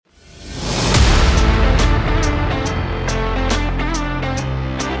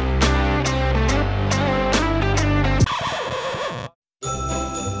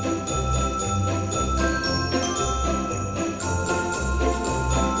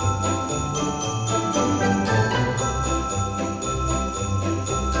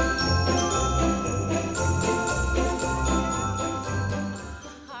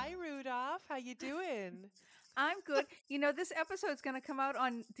this episode's going to come out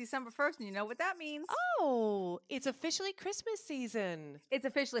on December 1st, and you know what that means? Oh, it's officially Christmas season. It's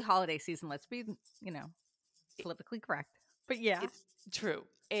officially holiday season. Let's be, politically correct. But yeah. It's true.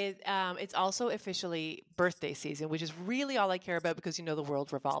 It's also officially birthday season, which is really all I care about because the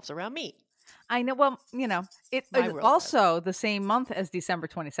world revolves around me. I know. Well, it My is world also the same month as December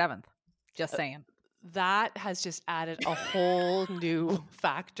 27th. Just saying. That has just added a whole new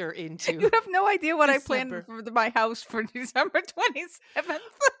factor into. You have no idea what December. I planned for my house for December 27th.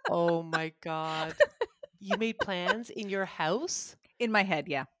 Oh my God. You made plans in your house? In my head,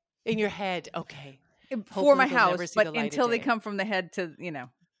 yeah. In your head. Okay. For my Hopefully they'll never house, see but the light of until they day. come from the head to,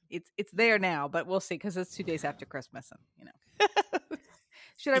 it's there now, but we'll see because it's 2 days after Christmas. And,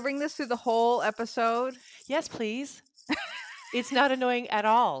 Should I bring this through the whole episode? Yes, please. It's not annoying at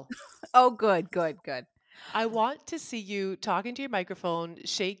all. Oh, good. I want to see you talk into your microphone,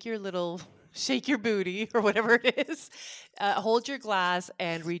 shake your booty or whatever it is, hold your glass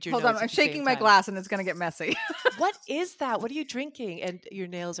and read your Hold notes. on, I'm shaking my glass and it's going to get messy. What is that? What are you drinking? And your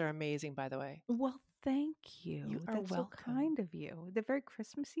nails are amazing, by the way. Well, thank you. You are That's welcome. so kind of you. They're very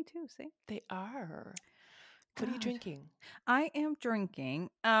Christmassy too, see? They are. What are you God. drinking? I am drinking,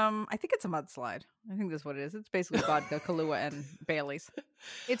 I think it's a mudslide. I think that's what it is. It's basically vodka, Kahlua, and Bailey's.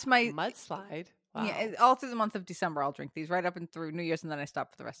 It's my Mudslide. Wow. Yeah, all through the month of December, I'll drink these right up and through New Year's, and then I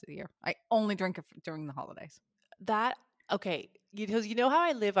stop for the rest of the year. I only drink it during the holidays. Okay. You know how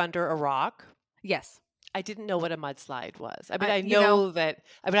I live under a rock? Yes. I didn't know what a mudslide was. I mean,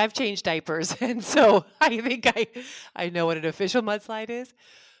 I've changed diapers, and so I think I know what an official mudslide is.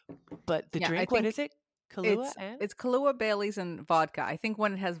 But the drink, what is it? Kahlua it's Kahlua, Bailey's, and vodka. I think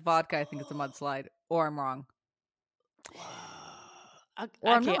when it has vodka, I think it's a mudslide, or I'm wrong. Okay,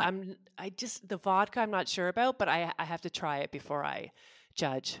 the vodka I'm not sure about, but I have to try it before I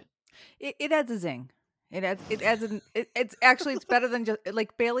judge. It adds a zing. It's actually it's better than just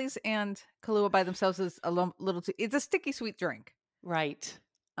like Bailey's and Kahlua by themselves is a little too. It's a sticky sweet drink, right?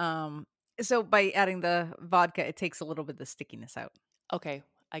 So by adding the vodka, it takes a little bit of the stickiness out. Okay,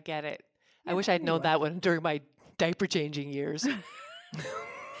 I get it. Yeah, I wish I'd known that one during my diaper changing years.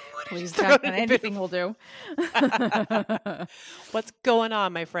 Please, anything will do. What's going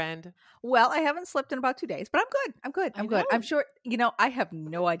on, my friend? Well, I haven't slept in about 2 days, but I'm good. I'm sure, I have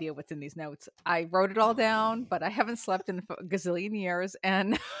no idea what's in these notes. I wrote it all down, but I haven't slept in a gazillion years.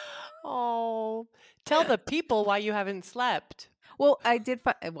 And oh, tell the people why you haven't slept. Well, I did.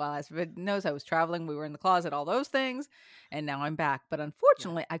 As everybody knows, I was traveling. We were in the closet, all those things. And now I'm back. But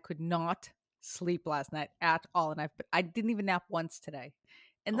unfortunately, I could not sleep last night at all. And I didn't even nap once today.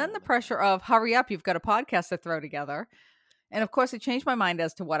 And then the pressure of hurry up, you've got a podcast to throw together. And of course, it changed my mind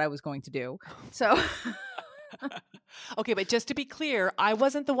as to what I was going to do. So, okay, but just to be clear, I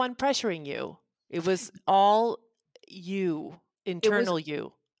wasn't the one pressuring you. It was all you, internal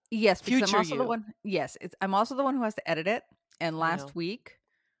you. Yes, because future I'm also you. the one. Yes, I'm also the one who has to edit it. And last week,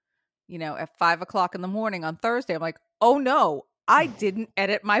 at 5:00 in the morning on Thursday, I'm like, oh no, I didn't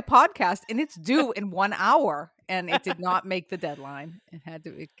edit my podcast, and it's due in 1 hour. And it did not make the deadline.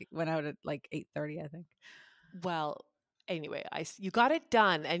 It went out at like 8:30, I think. Well, anyway, you got it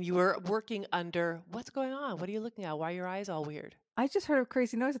done, and you were working under. What's going on? What are you looking at? Why are your eyes all weird? I just heard a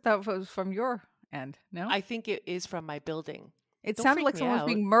crazy noise. I thought it was from your end. No, I think it is from my building. It sounded like someone was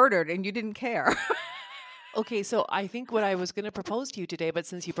being murdered, and you didn't care. Okay, so I think what I was going to propose to you today, but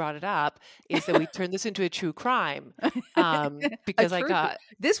since you brought it up, is that we turn this into a true crime. Because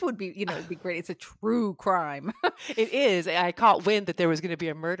this would be, it'd be great. It's a true crime. It is. I caught wind that there was going to be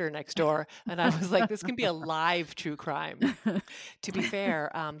a murder next door, and I was like, this can be a live true crime. To be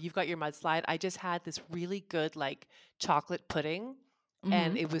fair, you've got your mudslide. I just had this really good chocolate pudding,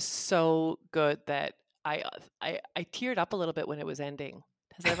 and it was so good that I teared up a little bit when it was ending.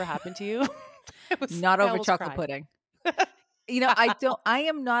 Has that ever happened to you? Not over chocolate pudding. I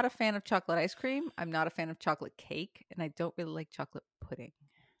am not a fan of chocolate ice cream. I'm not a fan of chocolate cake, and I don't really like chocolate pudding.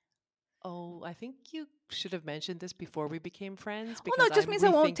 Oh, I think you should have mentioned this before we became friends. Well, no, it just means I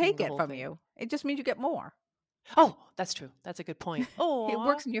won't take it from you. It just means you get more. Oh, that's true. That's a good point. Oh, it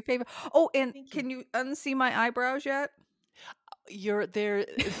works in your favor. Oh, and can you unsee my eyebrows yet? You're there.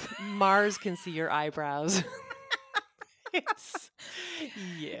 Mars can see your eyebrows.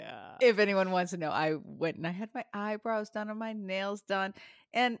 Yeah. If anyone wants to know, I went and I had my eyebrows done and my nails done,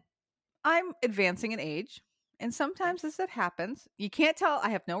 and I'm advancing in age, and sometimes that happens. You can't tell.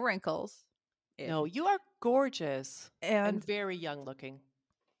 I have no wrinkles. No, you are gorgeous and very young looking.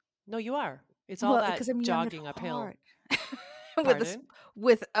 No, you are. It's all that jogging uphill.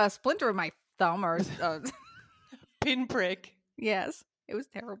 with a splinter in my thumb or pinprick. Yes. It was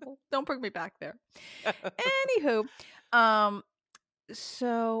terrible. Don't bring me back there. Anywho, Um,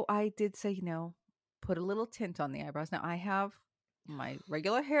 so I did say, put a little tint on the eyebrows. Now I have my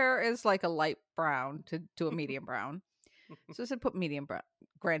regular hair is like a light brown to a medium brown. So I said put medium brown.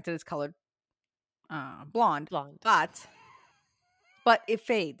 Granted, it's colored blonde, Blonde. but it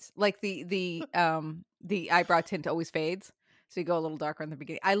fades. Like the eyebrow tint always fades. So you go a little darker in the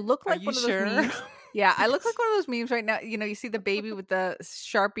beginning. I look Are like you one of those sure? memes. Yeah, I look like one of those memes right now. You see the baby with the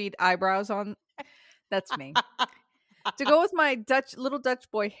sharpied eyebrows on. That's me. To go with my little Dutch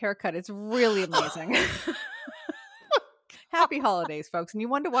boy haircut, it's really amazing. Happy holidays, folks. And you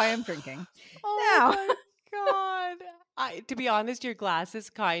wonder why I'm drinking. Oh Now, my God. To be honest, your glasses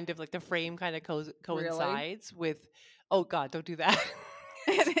kind of like the frame kind of really? coincides with, oh God, don't do that.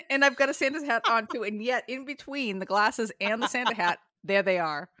 And I've got a Santa's hat on too. And yet, in between the glasses and the Santa hat, there they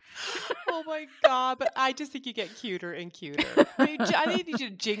are. Oh my God. But I just think you get cuter and cuter. I need you to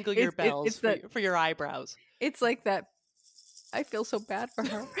jingle your bells for your eyebrows. It's like that. I feel so bad for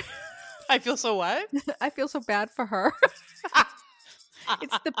her. I feel so what? I feel so bad for her.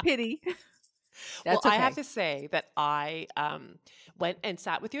 It's the pity. That's Well, okay. I have to say that I went and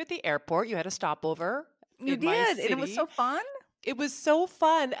sat with you at the airport. You had a stopover. You did, and it was so fun. It was so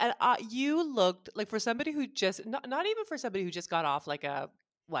fun, and you looked like for somebody who just not even for somebody who just got off like a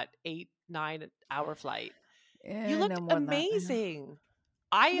 8-9 hour flight. You looked amazing.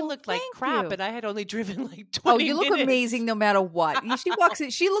 I looked like crap, and I had only driven like 20 minutes. You look amazing no matter what. She walks in.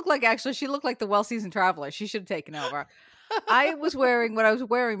 She looked like the well-seasoned traveler. She should have taken over. I was wearing what I was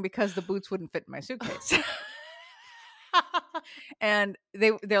wearing because the boots wouldn't fit in my suitcase. And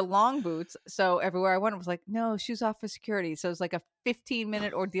they're long boots, so everywhere I went, it was like, no, shoes off for security. So it's like a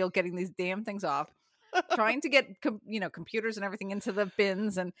 15-minute ordeal getting these damn things off, trying to get computers and everything into the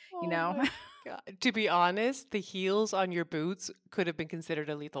bins, and God. To be honest, the heels on your boots could have been considered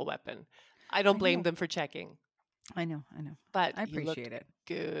a lethal weapon. I don't blame them for checking. I know, but I appreciate it.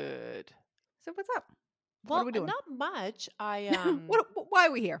 Good. So what's up? Well, what are we doing? Not much. Why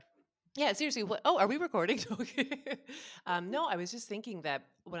are we here? Yeah, seriously. Are we recording? No, I was just thinking that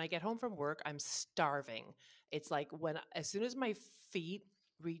when I get home from work, I'm starving. It's like as soon as my feet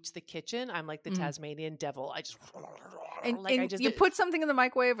reach the kitchen, I'm like the Tasmanian devil. I just you put something in the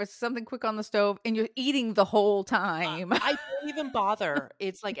microwave or something quick on the stove, and you're eating the whole time. I don't even bother.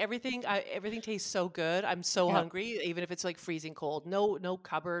 It's like everything tastes so good. I'm so hungry, even if it's like freezing cold. No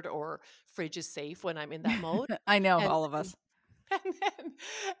cupboard or fridge is safe when I'm in that mode. I know, all of us.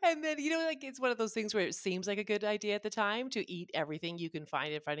 And then like it's one of those things where it seems like a good idea at the time to eat everything you can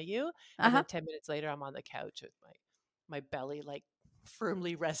find in front of you, and then 10 minutes later I'm on the couch with my belly like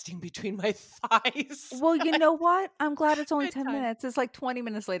firmly resting between my thighs. Well, you know what? I'm glad it's only 10 minutes. It's like 20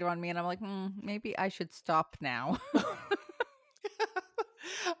 minutes later on me, and I'm like, maybe I should stop now.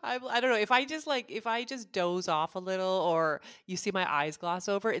 I don't know if I just doze off a little, or you see my eyes gloss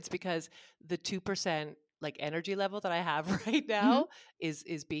over, it's because the 2% like energy level that I have right now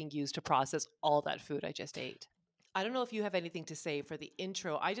is being used to process all that food I just ate. I don't know if you have anything to say for the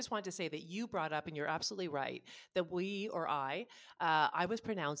intro. I just want to say that you brought up, and you're absolutely right, that I was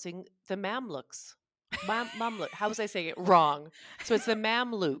pronouncing the Mamluks. How was I saying it wrong? So it's the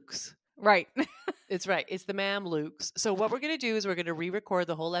Mamluks. Right. It's right. It's the Mamluks. So what we're going to do is we're going to re-record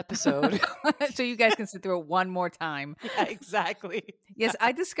the whole episode. So you guys can sit through it one more time. Yeah, exactly. Yes,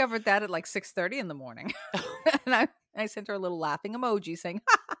 I discovered that at like 6:30 in the morning. And I sent her a little laughing emoji saying,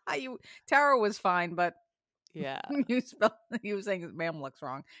 Tara was fine, but yeah, you were saying Mamluks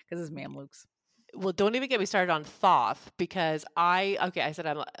wrong because it's Mamluks. Well, don't even get me started on Thoth, because I said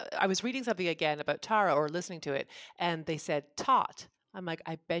I was reading something again about Tara, or listening to it, and they said tot. I'm like,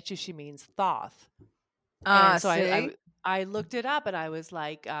 I bet you she means Thoth. And so I looked it up, and I was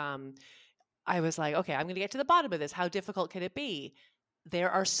like, okay, I'm going to get to the bottom of this. How difficult can it be? There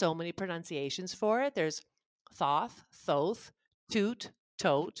are so many pronunciations for it. There's Thoth, Thoth, Toot,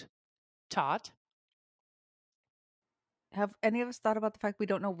 Tote, Tot. Have any of us thought about the fact we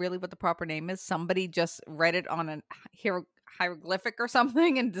don't know really what the proper name is? Somebody just read it on a hieroglyphic or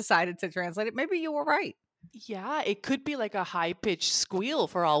something and decided to translate it. Maybe you were right. Yeah, it could be like a high-pitched squeal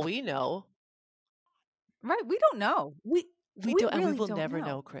for all we know. Right, we don't know. We don't, and we will never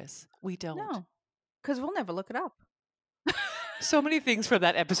know, Chris. We don't. No, because we'll never look it up. So many things from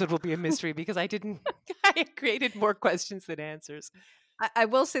that episode will be a mystery because I created more questions than answers. I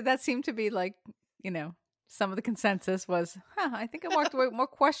will say that seemed to be like, some of the consensus was, I think I walked away with more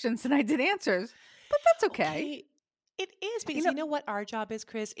questions than I did answers. But that's okay. It is, because you know what our job is,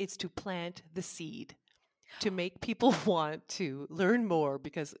 Chris? It's to plant the seed, to make people want to learn more,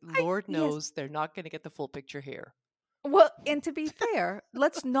 because Lord knows they're not going to get the full picture here. Well, and to be fair,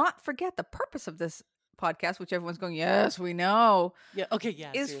 let's not forget the purpose of this podcast, which everyone's going, yes, we know, Yeah. Okay.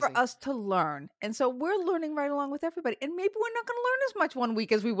 Yeah. is for Seriously. us to learn. And so we're learning right along with everybody. And maybe we're not going to learn as much one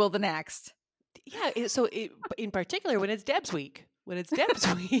week as we will the next. Yeah. In particular, when it's Deb's week,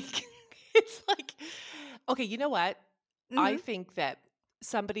 week, it's like, okay, you know what? I Mhm. think that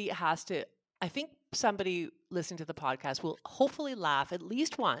I think somebody listening to the podcast will hopefully laugh at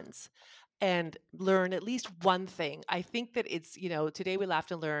least once and learn at least one thing. I think that it's, today we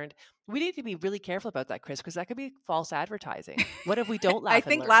laughed and learned. We need to be really careful about that, Chris, because that could be false advertising. What if we don't I laugh and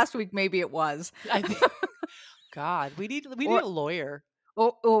think learn? last week maybe it was. I think, God, we need Or a lawyer.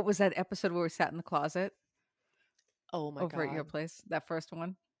 or was that episode where we sat in the closet Oh my over at your God. place? That first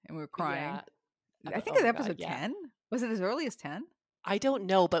one, and we were Yeah. crying. I think Oh it's my God. episode Yeah. 10. Was it as early as 10? I don't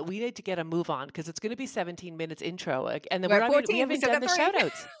know, but we need to get a move on because it's going to be 17 minutes intro, and then We're we're at not even, 14. we We haven't still done got the 3. shout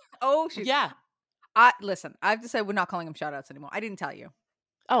outs. Oh shoot. Yeah. Listen, I've decided we're not calling them shout outs anymore. I didn't tell you.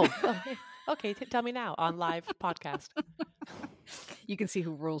 Oh, okay. Tell me now on live podcast. You can see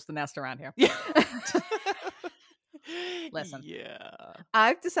who rules the nest around here. Yeah. Listen. Yeah.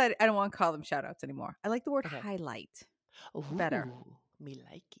 I've decided I don't want to call them shout outs anymore. I like the word Okay. highlight better. Ooh, me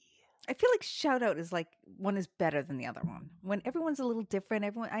likey. I feel like shout out is like one is better than the other one. When everyone's a little different,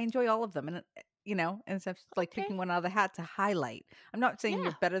 I enjoy all of them. And, and so like Okay. picking one out of the hat to highlight. I'm not saying Yeah.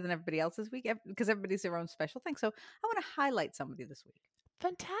 you're better than everybody else this week because everybody's their own special thing. So I want to highlight somebody this week.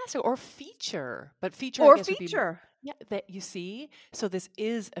 Fantastic. Or feature. But feature, Or I guess, would be, feature. yeah, that you see. So this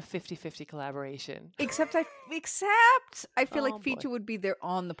is a 50-50 collaboration. Except I feel Oh, like boy. feature would be there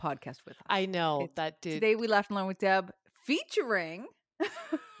on the podcast with us. I know It's- that did. Today we laughed and learned with Deb featuring.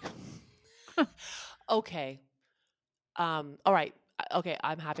 Okay. All right. Okay.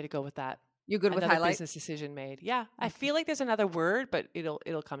 I'm happy to go with that. You're good with Another highlight? business decision made. Yeah. I Okay. feel like there's another word, but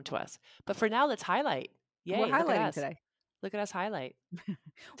it'll come to us. But for now, let's highlight. Yay. We're Look at highlighting us. today. Look at us highlight. Would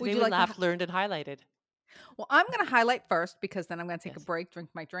Today you we like to laughed, learned, and highlighted. Well, I'm going to highlight first because then I'm going to take Yes. a break, drink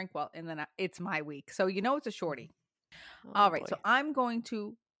my drink, and then it's my week. So it's a shorty. Oh, All right. boy. So I'm going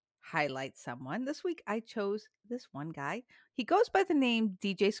to highlight someone. This week I chose this one guy. He goes by the name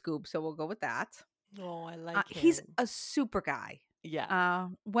DJ Scoob, so we'll go with that. Oh, I like him. He's a super guy. Yeah.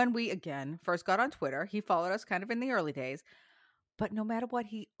 When we, again, first got on Twitter, he followed us kind of in the early days. But no matter what,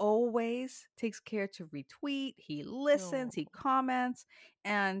 he always takes care to retweet. He listens, he comments,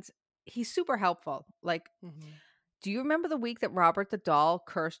 and he's super helpful. Like, do you remember the week that Robert the doll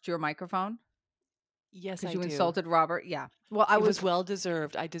cursed your microphone? Yes, I Because you do. insulted Robert? Yeah. Well, It was well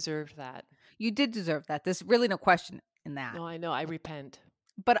deserved. I deserved that. You did deserve that. There's really no question in that. No, I know. I repent.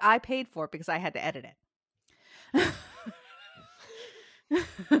 But I paid for it because I had to edit it.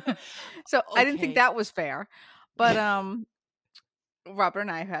 So I didn't think Okay. that was fair. But Robert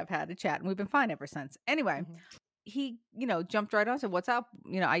and I have had a chat and we've been fine ever since. Anyway, Mhm. he, jumped right on and said, "What's up?"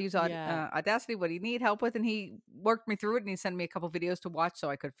 I use Yeah. Audacity. What do you need help with? And he worked me through it and he sent me a couple videos to watch so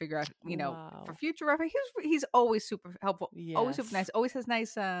I could figure out, for Wow. future reference. He's always super helpful. Always super Yes. nice. Always has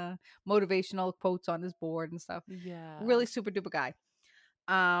nice motivational quotes on his board and stuff. Yeah. Really super duper guy.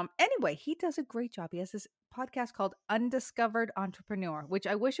 Anyway, he does a great job. He has this podcast called Undiscovered Entrepreneur, which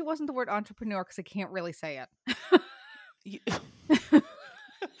I wish it wasn't the word entrepreneur because I can't really say it.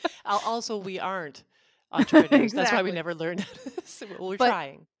 Also, we aren't entrepreneurs. That's why we Exactly. never learned. So we're But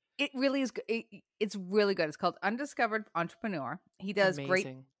trying. It really is. It's really good. It's called Undiscovered Entrepreneur. He does great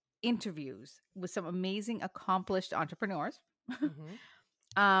Amazing. interviews with some amazing, accomplished entrepreneurs.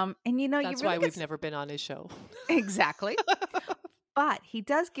 Mhm. And you That's really why we've never been on his show. exactly. But he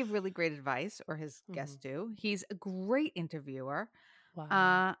does give really great advice, or his guests Mhm. do. He's a great interviewer.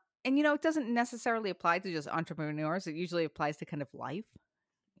 Wow. And it doesn't necessarily apply to just entrepreneurs. It usually applies to kind of life.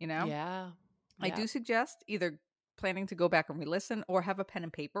 Yeah. I do suggest either planning to go back and re-listen or have a pen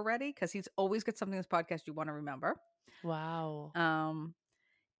and paper ready because he's always got something in this podcast you want to remember. Wow.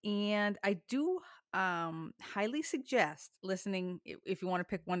 And I do highly suggest listening if you want to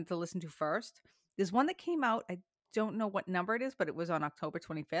pick one to listen to first. There's one that came out. I don't know what number it is, but it was on October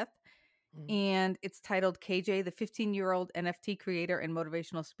 25th. Mm. And it's titled KJ, the 15-year-old NFT creator and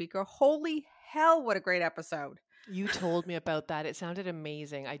motivational speaker. Holy hell, what a great episode. You told me about that. It sounded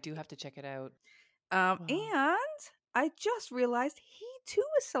amazing. I do have to check it out. And I just realized he too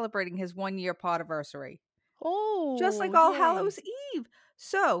is celebrating his 1-year podiversary. Oh, Just like All yay. Hallows Eve.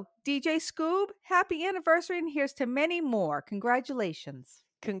 So, DJ Scoob, happy anniversary, and here's to many more. Congratulations.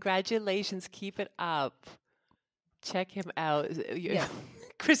 Congratulations. Keep it up. Check him out. Yeah.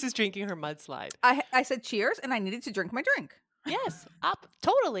 Chris is drinking her mudslide. I said cheers, and I needed to drink my drink. Yes, up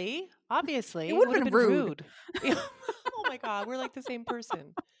totally. Obviously, It would've been rude. Oh my God, we're like the same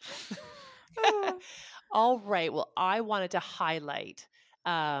person. All right. Well, I wanted to highlight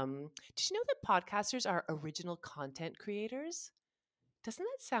Did you know that podcasters are original content creators? Doesn't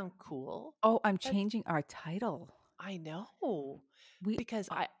that sound cool? Oh, I'm That's changing our title. I know We because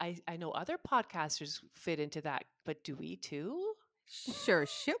I know other podcasters fit into that, but do we too? sure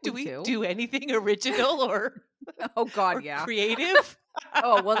should Do we we do? do anything original or Oh God, or yeah. creative?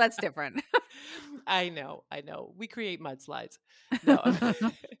 Oh well, that's different. I know, I know. We create mudslides. No.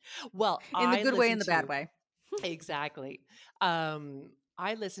 Well, In the I good way, listen in the bad to way. exactly.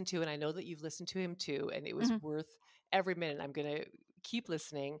 I listened to, and I know that you've listened to him too, and it was Mhm. worth every minute. I'm going to keep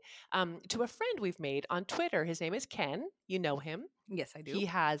listening to a friend we've made on Twitter. His name is Ken. You know him. Yes, I do. He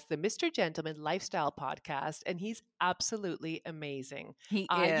has the Mr. Gentleman Lifestyle podcast, and he's absolutely amazing. He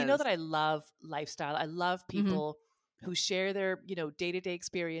You know is. that I love lifestyle. I love Mhm. people who share their, day-to-day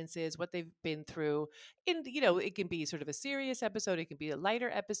experiences, what they've been through. And, it can be sort of a serious episode. It can be a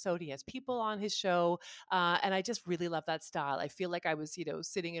lighter episode. He has people on his show. And I just really love that style. I feel like I was,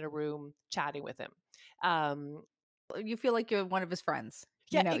 sitting in a room chatting with him. Um, You feel like you're one of his friends.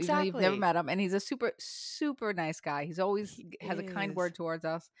 yeah, Even though you've never exactly. met him, and he's a super, super nice guy. He's always He has a kind is. word towards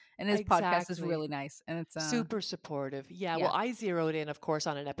us, and his podcast is Exactly. really nice. And it's Super supportive. Yeah. yeah. Well, I zeroed in, of course,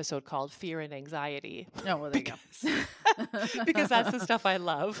 on an episode called Fear and Anxiety Oh well, there you because because that's the go. stuff I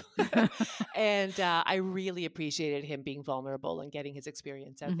love. And I really appreciated him being vulnerable and getting his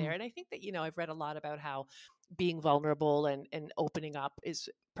experience out there. Mhm. And I think that, I've read a lot about how being vulnerable and opening up is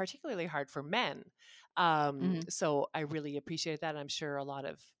particularly hard for men. Mhm. So I really appreciated that. I'm sure a lot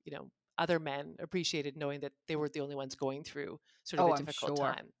of, other men appreciated knowing that they were the only ones going through sort of Oh, a I'm difficult sure.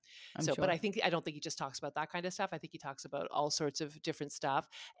 time. I'm But sure. I don't think he just talks about that kind of stuff. I think he talks about all sorts of different stuff.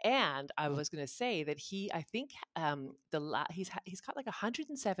 And I was going to say that I think he's got like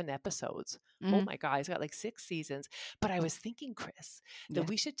 107 episodes. Oh Mhm. my God, he's got like 6 seasons. But I was thinking, Chris, that Yeah.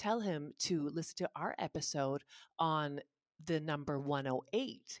 we should tell him to listen to our episode on the number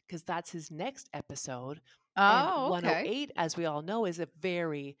 108 because that's his next episode. And Oh, okay. 108, as we all know, is a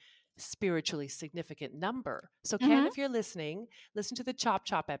very spiritually significant number. So, Ken, Mhm. if you're listening, listen to the Chop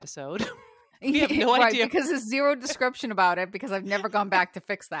Chop episode. We have no Right, idea. because there's zero description about it because I've never gone back to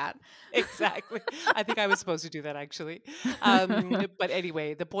fix that. Exactly. I think I was supposed to do that actually. But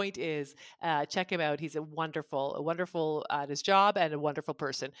anyway, the point is check him out. He's a wonderful at his job and a wonderful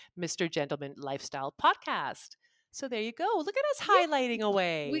person. Mr. Gentleman Lifestyle Podcast. So there you go. Look at us Yeah, highlighting we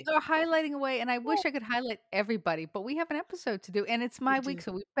away. are highlighting away, and I Oh, wish I could highlight everybody, but we have an episode to do, and it's we my week, do.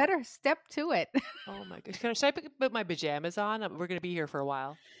 so we better step to it. Oh my gosh. Should I put my pajamas on? We're going to be here for a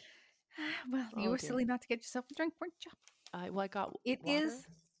while. Well, you Oh were dear. silly not to get yourself a drink, weren't you? Well, I got It water. is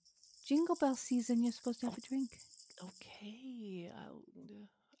Jingle Bell season. You're supposed to have a drink. Okay.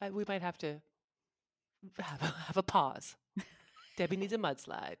 We might have to have a pause. Debbie needs a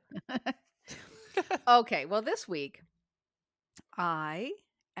mudslide. Okay, well, this week, I,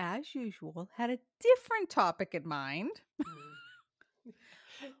 as usual, had a different topic in mind.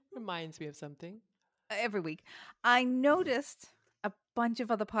 Reminds me of something. Every week. I noticed a bunch of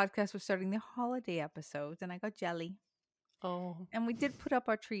other podcasts were starting their holiday episodes, and I got jelly. Oh. And we did put up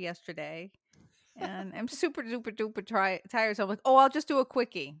our tree yesterday, and I'm super duper duper tired. So I'm like, oh, I'll just do a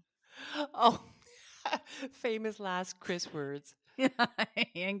quickie. Oh. Famous last Chris words. I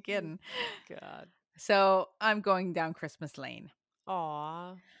ain't kidding. God. So I'm going down Christmas Lane.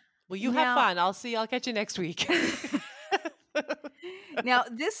 Aw. Well, you have Now, fun. I'll catch you next week. now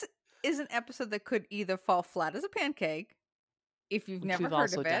this is an episode that could either fall flat as a pancake if you've Which never we've heard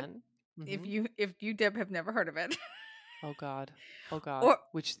also of it. done. If Mhm. you Deb have never heard of it. Oh God. Oh God. Or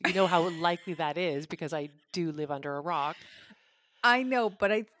Which you know how likely that is because I do live under a rock. I know,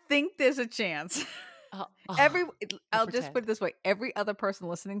 but I think there's a chance. Oh, I'll just put it this way, every other person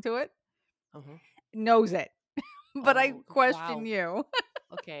listening to it Uh-huh. knows it. But I Oh, question wow. you.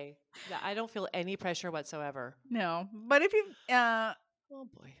 Okay. Yeah, I don't feel any pressure whatsoever. No. But if you Oh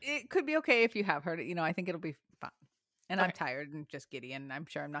boy. it could be okay if you have heard it. I think it'll be fun. And I'm Okay. tired and just giddy, and I'm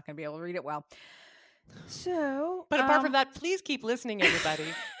sure I'm not going to be able to read it well. So, But apart from that, please keep listening, everybody.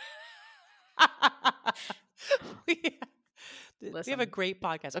 we, we have a Listen. great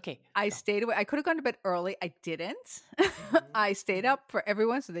podcast. Okay. I go. stayed away. I could have gone to bed early. I didn't. I stayed up for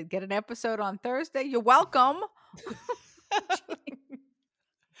everyone so they'd get an episode on Thursday. You're welcome.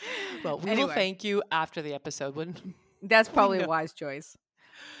 Well, we will Anyway. thank you after the episode. That's We probably a know. wise choice.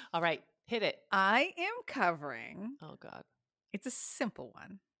 All right. Hit it. I am covering, Oh God. it's a simple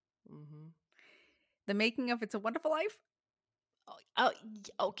one, Mm-hmm. the making of It's a Wonderful Life.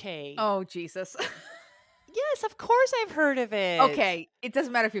 Okay. Oh, Jesus. Yes, of course I've heard of it. Okay. It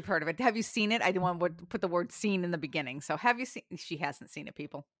doesn't matter if you've heard of it. Have you seen it? I didn't want to put the word seen in the beginning. So have you seen? She hasn't seen it,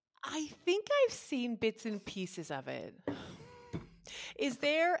 people. I think I've seen bits and pieces of it. Is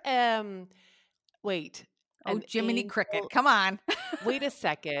there wait, Oh, an Jiminy Cricket. angel? Come on. Wait a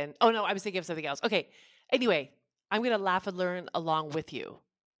second. Oh no, I was thinking of something else. Okay. Anyway, I'm gonna laugh and learn along with you.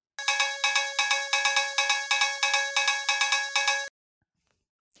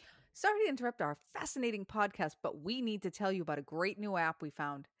 Sorry to interrupt our fascinating podcast, but we need to tell you about a great new app we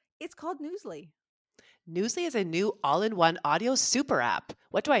found. It's called Newsly. Newsly is a new all-in-one audio super app.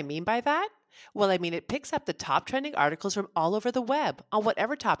 What do I mean by that? Well, I mean it picks up the top trending articles from all over the web on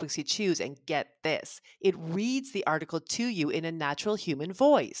whatever topics you choose, and get this, it reads the article to you in a natural human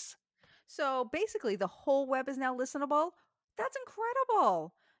voice. So basically, the whole web is now listenable. That's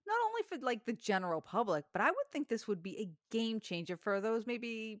incredible. Not only for like the general public, but I would think this would be a game changer for those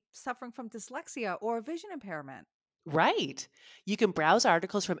maybe suffering from dyslexia or vision impairment. Right. You can browse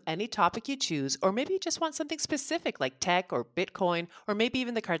articles from any topic you choose, or maybe you just want something specific like tech or Bitcoin, or maybe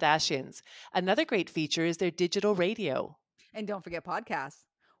even the Kardashians. Another great feature is their digital radio. And don't forget podcasts.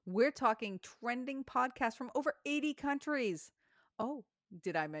 We're talking trending podcasts from over 80 countries. Oh,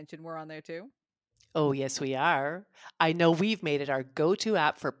 did I mention we're on there too? Oh, yes, we are. I know we've made it our go to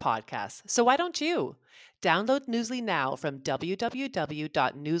app for podcasts, so why don't you? Download Newsly now from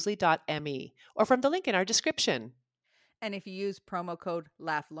www.newsly.me or from the link in our description. And if you use promo code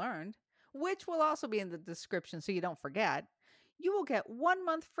LaughLearned, which will also be in the description so you don't forget, you will get 1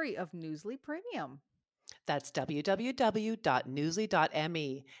 month free of Newsly Premium. That's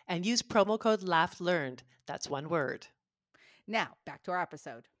www.newsly.me and use promo code LaughLearned. That's one word. Now, back to our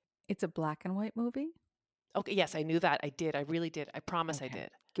episode. It's a black and white movie. Okay, yes, I knew that. I did. I really did. I promise I Okay. did.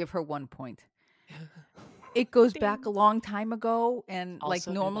 Give her 1 point. It goes back Ding. a long time ago, and like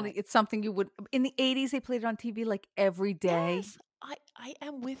Also knew normally that. it's something you would in the 80s they played it on TV like every day. Yes, I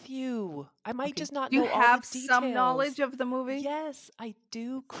am with you. I might Okay. just not Do you know all the have some details. knowledge of the movie? Yes, I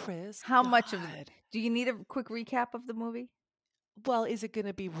do, Chris. How much of God. it? Do you need a quick recap of the movie? Well, is it going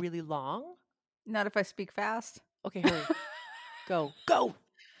to be really long? Not if I speak fast. Okay, hurry. Go. Go.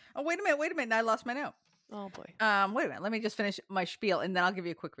 Oh, wait a minute. I lost my note. Oh boy. Wait a minute. Let me just finish my spiel and then I'll give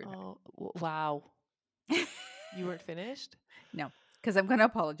you a quick recap. Oh, wow. You weren't finished? No, because I'm going to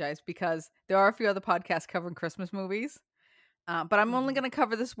apologize because there are a few other podcasts covering Christmas movies. But I'm only Mhm. going to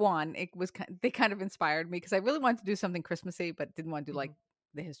cover this one. They kind of inspired me because I really wanted to do something Christmassy, but didn't want to do like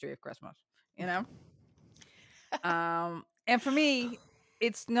the history of Christmas, you know? And for me,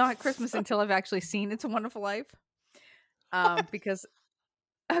 it's not Christmas until I've actually seen It's a Wonderful Life. Because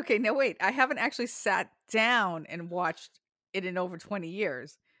okay, no wait, I haven't actually sat down and watched it in over 20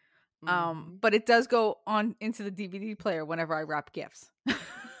 years. Mhm. But it does go on into the DVD player whenever I wrap gifts.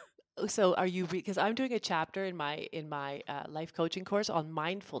 So are you because I'm doing a chapter in my life coaching course on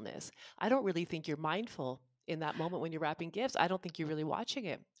mindfulness. I don't really think you're mindful in that moment when you're wrapping gifts. I don't think you're really watching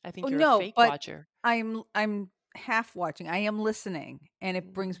it. I think Oh you're a no, fake but watcher. I'm half watching. I am listening, and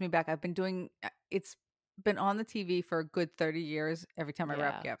it brings me back. I've been doing. It's been on the TV for a good 30 years. Every time I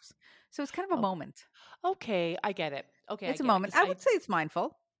wrap Yeah. gifts, so it's kind of a Oh, moment. okay, I get it. Okay, I It's a get it. moment. I would say it's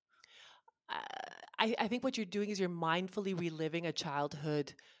mindful. Uh, I think what you're doing is you're mindfully reliving a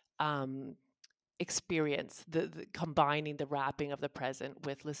childhood um, experience, the combining the wrapping of the present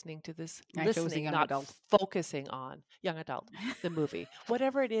with listening to this, Actually, I was a listening, young not adult. focusing on young adult, the movie.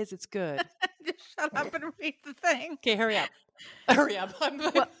 Whatever it is, it's good. Just shut up and read the thing. Okay, hurry up. Hurry up.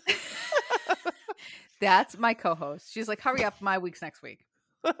 Well, that's my co-host. She's like, "Hurry up! My week's next week."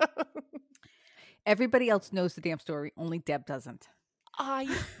 Everybody else knows the damn story. Only Deb doesn't.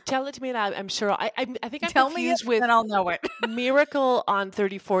 I tell it to me, and I'm sure. I think I'm Tell me it, confused with then I'll know it. Miracle on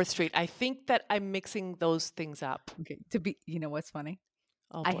 34th Street. I think that I'm mixing those things up. Okay. You know what's funny?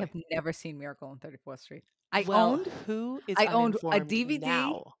 Oh I boy. have never seen Miracle on 34th Street. I Well, owned who is I owned a uninformed DVD.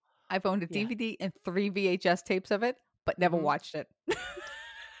 now? I've owned a Yeah. DVD and 3 VHS tapes of it, but never Mhm. watched it.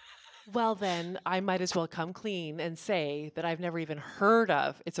 Well, then I might as well come clean and say that I've never even heard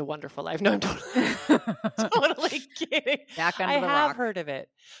of It's a Wonderful Life. No, I'm totally kidding. Back I under the have rock. heard of it.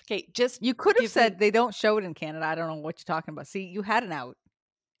 Okay, just You could have give said me. they don't show it in Canada. I don't know what you're talking about. See, you had an out.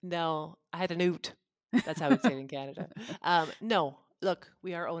 No, I had an oot. That's how we'd say it in Canada. No, look,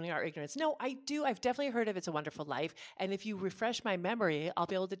 we are owning our ignorance. No, I do. I've definitely heard of It's a Wonderful Life. And if you refresh my memory, I'll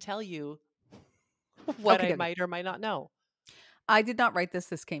be able to tell you what I Okay. might or might not know. I did not write this.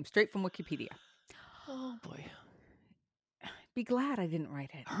 This came straight from Wikipedia. Oh, boy. Be glad I didn't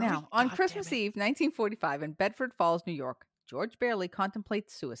write it. Hurry, Now, on God Christmas damn it. Eve, 1945, in Bedford Falls, New York, George Bailey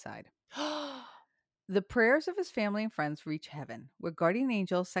contemplates suicide. The prayers of his family and friends reach heaven, where guardian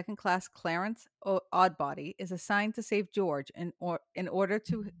angel second class Clarence Oddbody is assigned to save George in order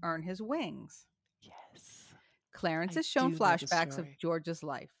to earn his wings. Yes. Clarence I is shown do know the flashbacks of story. George's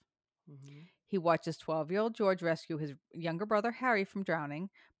life. Mhm. He watches 12-year-old George rescue his younger brother Harry from drowning,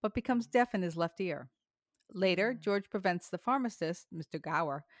 but becomes deaf in his left ear. Later, George prevents the pharmacist, Mr.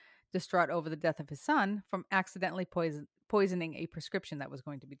 Gower, distraught over the death of his son, from accidentally poisoning a prescription that was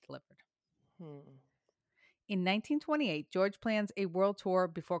going to be delivered. Hmm. In 1928, George plans a world tour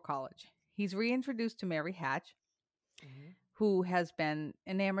before college. He's reintroduced to Mary Hatch, Mhm. who has been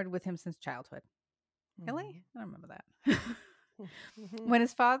enamored with him since childhood. Really? Mhm. I don't remember that. Mhm. When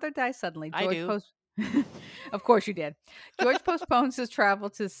his father dies suddenly, I do. Of course you did. George postpones his travel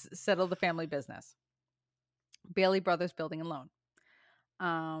to settle the family business. Bailey Brothers Building and Loan.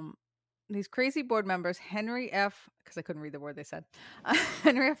 Um, these crazy board members, Henry F., because I couldn't read the word they said,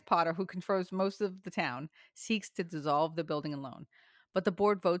 Henry F. Potter, who controls most of the town, seeks to dissolve the building and loan. But the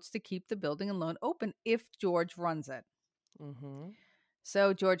board votes to keep the building and loan open if George runs it. Mhm.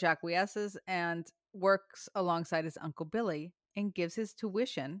 So George acquiesces and works alongside his uncle Billy and gives his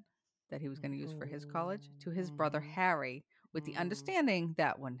tuition that he was going to use for his college to his brother Mhm. Harry, with the Mhm. understanding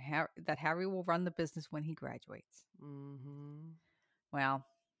that that Harry will run the business when he graduates. Mhm. Well,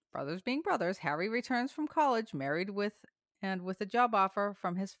 brothers being brothers, Harry returns from college, married with a job offer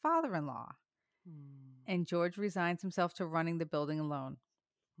from his father-in-law, Mm. and George resigns himself to running the building alone.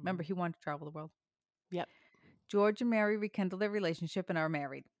 Remember, Mhm. he wanted to travel the world. Yep. George and Mary rekindle their relationship and are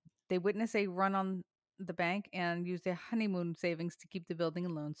married. They witness a run on the bank and use their honeymoon savings to keep the building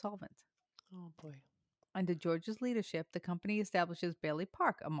and loan solvent. Oh boy. Under George's leadership, the company establishes Bailey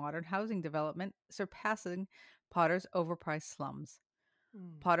Park, a modern housing development surpassing Potter's overpriced slums.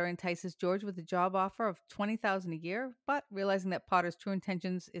 Mm. Potter entices George with a job offer of $20,000 a year, but realizing that Potter's true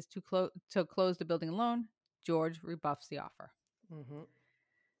intentions is to close the building alone, George rebuffs the offer. Mhm.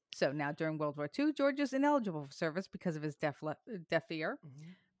 So now during World War II, George is ineligible for service because of his deaf ear,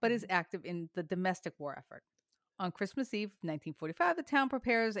 Mhm. but is Mhm. active in the domestic war effort. On Christmas Eve, 1945, the town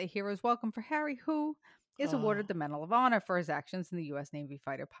prepares a hero's welcome for Harry, who is Oh. awarded the Medal of Honor for his actions in the U.S. Navy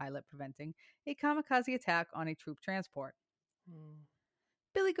fighter pilot preventing a kamikaze attack on a troop transport. Mm.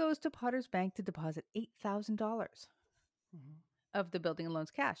 Billy goes to Potter's bank to deposit $8,000 Mhm. of the building and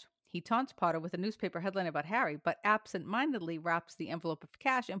loan's cash. He taunts Potter with a newspaper headline about Harry, but absent-mindedly wraps the envelope of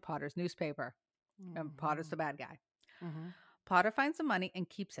cash in Potter's newspaper. And Potter's Mhm. the bad guy. Mhm. Potter finds the money and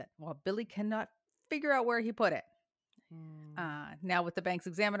keeps it, while Billy cannot figure out where he put it. Mm. Now, with the bank's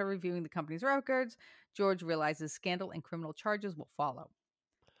examiner reviewing the company's records, George realizes scandal and criminal charges will follow.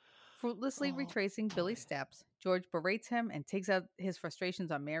 Fruitlessly Oh retracing boy. Billy's steps, George berates him and takes out his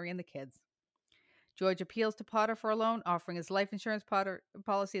frustrations on Mary and the kids. George appeals to Potter for a loan, offering his life insurance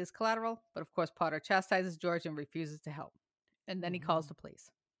policy as collateral, but of course, Potter chastises George and refuses to help. And then he calls Mhm. the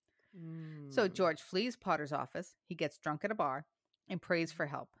police. So Mm. George flees Potter's office. He gets drunk at a bar and prays for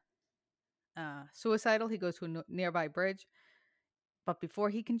help. Suicidal, he goes to a nearby bridge, but before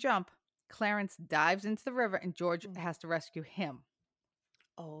he can jump, Clarence dives into the river and George Mm. has to rescue him.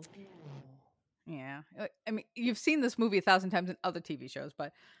 Oh. Yeah. I mean, you've seen this movie 1,000 times in other TV shows,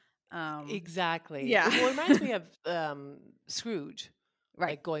 but Exactly. yeah. Well, it reminds me of Scrooge, Right.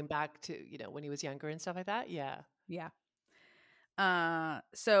 like going back to, when he was younger and stuff like that. Yeah. Yeah.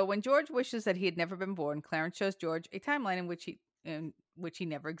 So when George wishes that he had never been born, Clarence shows George a timeline in which he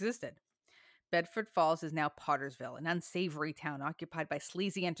never existed. Bedford Falls is now Pottersville, an unsavory town occupied by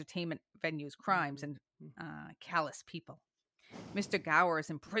sleazy entertainment venues, crimes, and Mhm. callous people. Mr. Gower is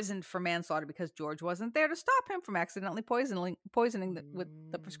imprisoned for manslaughter because George wasn't there to stop him from accidentally poisoning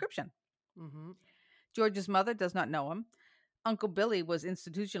with the Mm. prescription. Mhm. George's mother does not know him. Uncle Billy was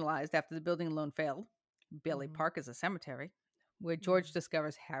institutionalized after the building loan failed. Billy Mhm. Park is a cemetery where George Mm.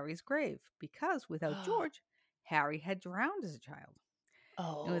 discovers Harry's grave because without George, Harry had drowned as a child. And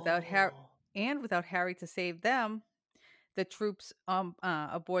Oh. without Harry to save them, the troops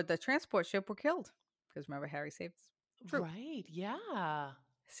aboard the transport ship were killed. Because remember, Harry saved the troop. Right. Yeah.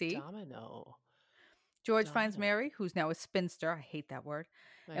 See? Domino. George finds Domino. Mary, who's now a spinster. I hate that word.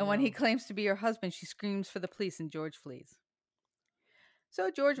 I And when he know. claims to be her husband, she screams for the police and George flees. So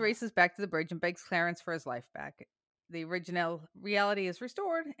George races back to the bridge and begs Clarence for his life back. The original reality is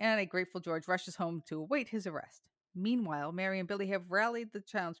restored, and a grateful George rushes home to await his arrest. Meanwhile, Mary and Billy have rallied the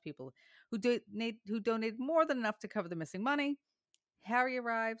townspeople who donated more than enough to cover the missing money. Harry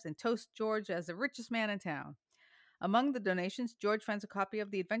arrives and toasts George as the richest man in town. Among the donations, George finds a copy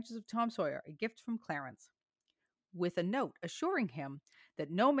of The Adventures of Tom Sawyer, a gift from Clarence, with a note assuring him that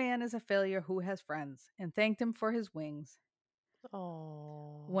no man is a failure who has friends, and thanked him for his wings.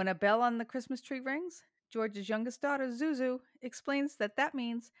 Oh. When a bell on the Christmas tree rings, George's youngest daughter, Zuzu, explains that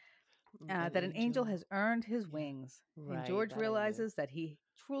means An that an angel angel. has earned his Yeah. wings. And Right. George That I knew. realizes that he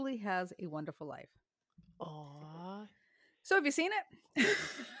truly has a wonderful life. Aw. So have you seen it?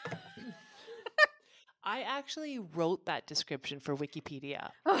 I actually wrote that description for Wikipedia.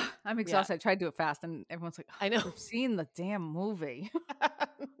 Oh, I'm Yeah, exhausted. I tried to do it fast, and everyone's like, I know. "We've seen the damn movie."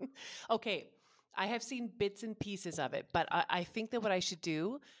 Okay, I have seen bits and pieces of it, but I think that what I should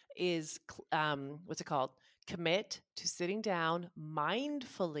do is, what's it called? Commit to sitting down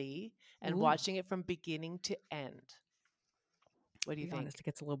mindfully and Ooh, watching it from beginning to end. What do you be honest, think? it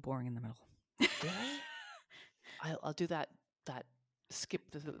gets a little boring in the middle. Really? I'll do that. That skip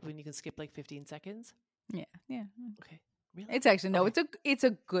when you can skip like 15 seconds. Yeah, yeah. Okay. Really? It's actually no, Okay. it's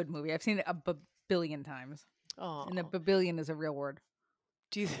a good movie. I've seen it a billion times, and a Oh, babillion is a real word.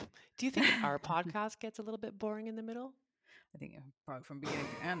 do you do you think our I podcast gets a little bit boring in the middle? think probably from beginning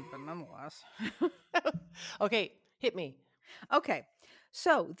to end, but nonetheless. Okay, hit me. Okay,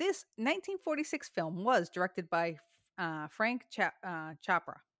 so this 1946 film was directed by Frank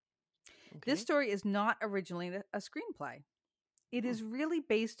Chopra. This Okay. story is not originally a screenplay. It Hmm. is really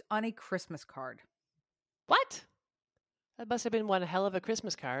based on a Christmas card. What? That must have been one hell of a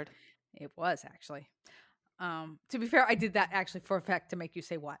Christmas card. It was actually. To be fair, I did that actually for effect to make you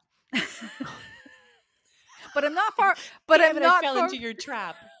say what. But I'm not far. But Damn I'm it, I not fell far. into your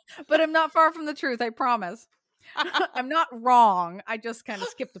trap. But I'm not far from the truth. I promise. I'm not wrong. I just kind of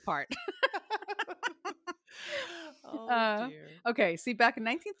skipped a part. Oh Uh, dear. okay. See, back in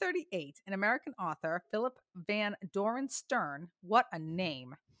 1938, an American author, Philip Van Doren Stern, what a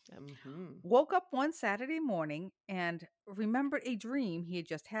name, Mm-hmm. woke up one Saturday morning and remembered a dream he had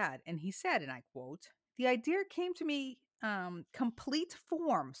just had. And he said, and I quote, "The idea came to me complete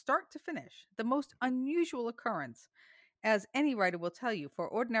form, start to finish, the most unusual occurrence, as any writer will tell you, for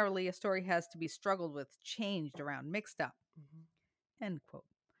ordinarily a story has to be struggled with, changed around, mixed up." Mm-hmm. End quote.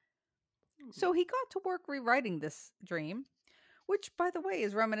 Hmm. So he got to work rewriting this dream, which, by the way,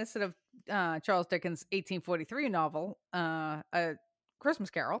 is reminiscent of Charles Dickens' 1843 novel, A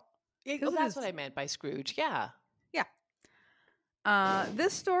Christmas Carol, Oh, because it that's what is, I meant by Scrooge. Yeah. yeah.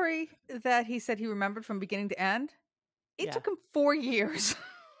 This story that he said he remembered from beginning to end, it Yeah. took him 4 years.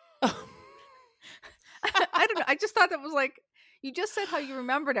 I don't know. I just thought that was like, you just said how you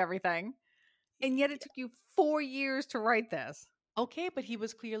remembered everything, and yet it took you 4 years to write this. Okay, but he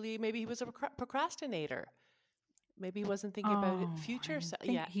was clearly, maybe he was a procrastinator. Maybe he wasn't thinking about it Oh, I future. didn't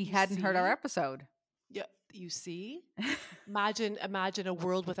think Yeah, he you hadn't heard our see? episode. Yeah, you see? Imagine a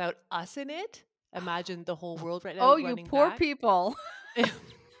world without us in it. Imagine the whole world right now Oh, you running poor back. people.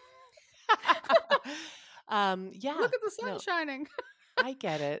 Yeah, Look at the sun no, shining. I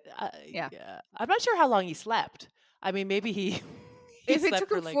get it. Yeah. Yeah, I'm not sure how long he slept. I mean, maybe he he If it slept took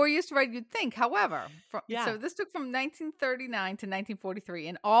for him like, 4 years to write, you'd think. However, yeah. so this took from 1939 to 1943.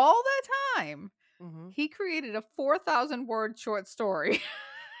 And all that time, Hmm. he created a 4,000 word short story.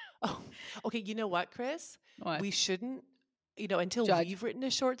 Oh, okay. You know what, Chris? What? We shouldn't, until Judge. we've written a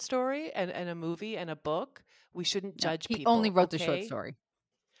short story and a movie and a book, we shouldn't No, judge he only people. wrote the short Okay. story.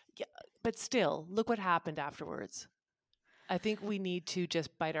 Yeah, but still, look what happened afterwards. I think we need to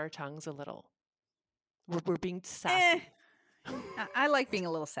just bite our tongues a little. We're being Eh, sassy. I like being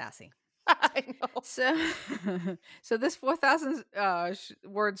a little sassy. I know. So, so this 4,000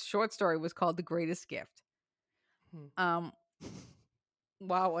 words short story was called The Greatest Gift. Hmm. Um,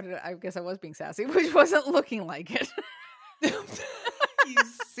 wow, I guess I was being sassy, which wasn't looking like it. You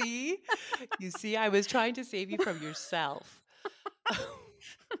see? You see, I was trying to save you from yourself.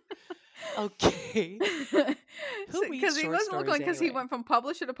 Okay. Who reads Because he short wasn't looking stories like, because he anyway? went from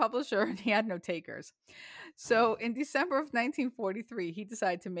publisher to publisher and he had no takers. So in December of 1943, he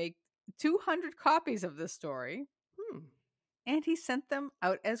decided to make 200 copies of this story, Hmm. and he sent them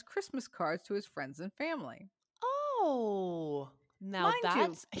out as Christmas cards to his friends and family. Oh, now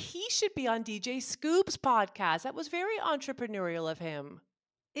Mind you, he should be on DJ Scoop's podcast. That was very entrepreneurial of him,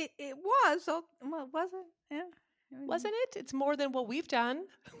 it was, well, was it? Yeah. wasn't it? It's more than what we've done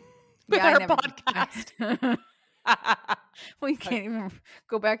with Yeah, I our never. podcast. We can't even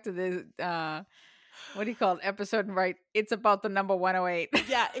go back to the what do you call it, episode and write, it's about the number 108.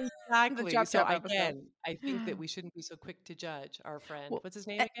 Yeah, The exactly. Chop So Chop episode. again, I think that we shouldn't be so quick to judge our friend. Well, What's his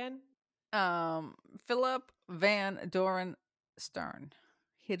name again? Philip Van Doren Stern.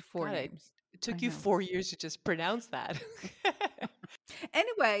 He had four God, names. it I took you know. 4 years to just pronounce that.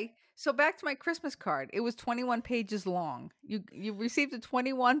 Anyway, so back to my Christmas card. It was 21 pages long. You received a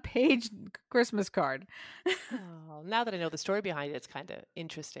 21-page Christmas card. Oh, now that I know the story behind it, it's kind of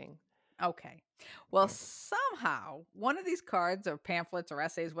interesting. Okay. Well, somehow one of these cards or pamphlets or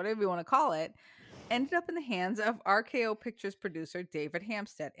essays, whatever you want to call it, ended up in the hands of RKO Pictures producer David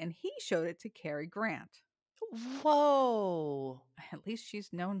Hampstead, and he showed it to Cary Grant. Whoa. At least she's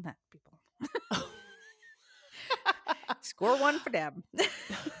known that, people. Score one for Deb.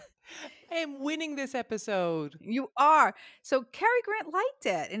 I am winning this episode. You are. So Cary Grant liked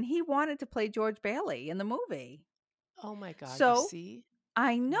it, and he wanted to play George Bailey in the movie. Oh my God, you So see?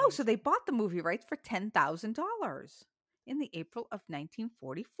 I know. So they Amazing. bought the movie rights for $10,000 in the April of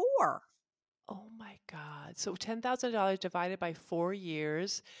 1944. Oh my God. So $10,000 divided by 4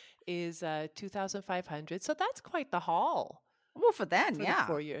 years is 2,500. So that's quite the haul Well, for then, for the yeah.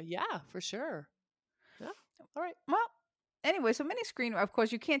 4 year. Yeah, for sure. Yeah. All right. Well, anyway, so many screen. Of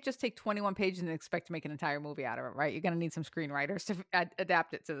course, you can't just take 21 pages and expect to make an entire movie out of it, right? You're going to need some screenwriters to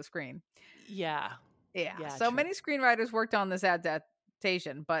adapt it to the screen. Yeah. Yeah. Yeah, So true. many screenwriters worked on this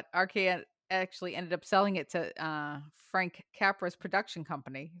adaptation, but RKA actually ended up selling it to Frank Capra's production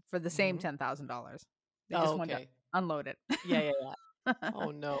company for the same Hmm. $10,000. They Oh, just wanted to okay. unload it. Yeah, yeah, yeah.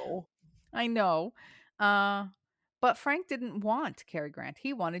 Oh no. I know. Uh, but Frank didn't want Cary Grant.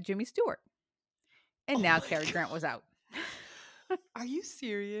 He wanted Jimmy Stewart. And Oh now my Cary Grant was God. out. Are you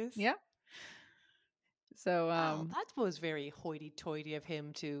serious? Yeah. So Wow, that was very hoity-toity of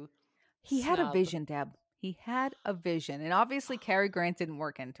him to he had a snub. vision, Deb. He had a vision. And obviously Cary Grant didn't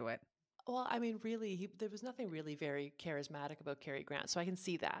work into it. Well, I mean, really, there was nothing really very charismatic about Cary Grant, so I can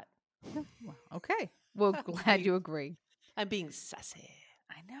see that. Well, okay. Well, I'm glad being, you agree. I'm being sassy.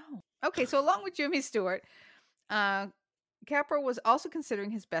 I know. Okay, so along with Jimmy Stewart, Capra was also considering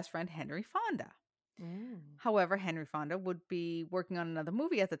his best friend Henry Fonda. Mm. However, Henry Fonda would be working on another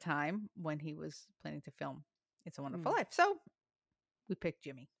movie at the time when he was planning to film It's a Wonderful Life. So we picked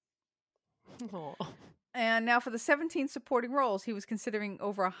Jimmy. Oh. And now for the 17 supporting roles, he was considering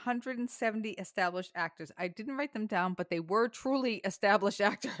over 170 established actors. I didn't write them down, but they were truly established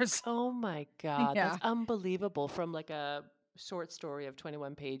actors. Oh my God, Yeah. that's unbelievable from like a short story of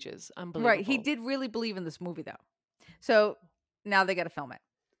 21 pages. Right. Unbelievable. He did really believe in this movie, though. So now they got to film it.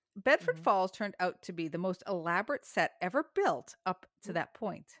 Bedford Falls turned out to be the most elaborate set ever built up to that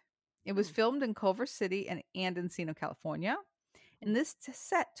point. It was filmed in Culver City and Encino, California. And this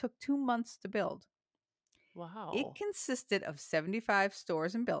set took 2 months to build. Wow. It consisted of 75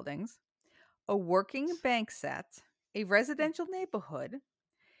 stores and buildings, a working bank set, a residential neighborhood.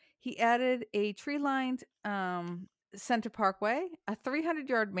 He added a tree-lined Center Parkway, a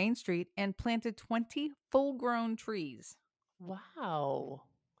 300-yard Main Street, and planted 20 full-grown trees. Wow.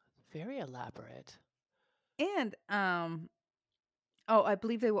 Very elaborate. And I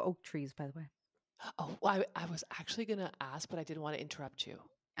believe they were oak trees, by the way. Oh, well, I was actually going to ask, but I didn't want to interrupt you.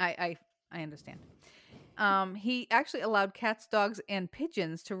 I understand. He actually allowed cats, dogs, and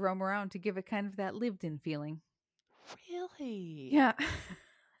pigeons to roam around to give it kind of that lived-in feeling. Really? Yeah.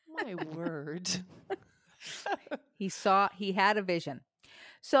 My word. He had a vision.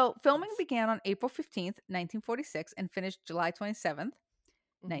 So filming began on April 15th, 1946 and finished July 27th,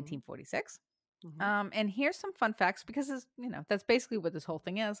 1946. And here's some fun facts because that's basically what this whole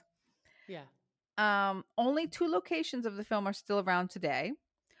thing is. Yeah. Only 2 locations of the film are still around today.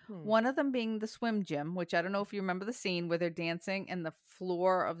 One of them being the swim gym, which I don't know if you remember the scene where they're dancing and the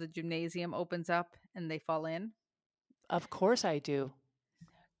floor of the gymnasium opens up and they fall in. Of course I do.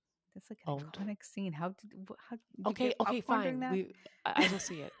 That's like an iconic scene. How did you Okay, get okay, popcorn during fine. that? I will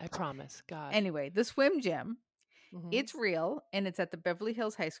see it. I promise. God. Anyway, the swim gym, it's real and it's at the Beverly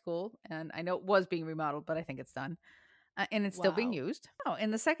Hills High School. And I know it was being remodeled, but I think it's done. And it's still being Wow. used. Oh,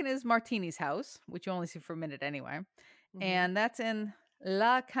 and the second is Martini's house, which you only see for a minute anyway. And that's in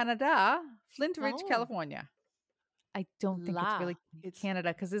La Canada, Flint Ridge, California. I don't think it's really Canada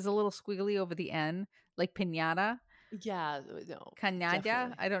because there's a little squiggly over the N, like pinata. Yeah, no. Canada.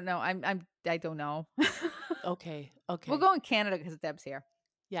 Definitely. I don't know. I don't know. Okay. We'll go in Canada because Deb's here.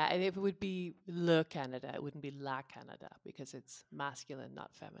 Yeah, and if it would be Le Canada, it wouldn't be La Canada because it's masculine,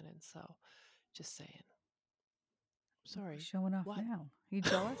 not feminine. So, just saying. Sorry. Showing off What? now. You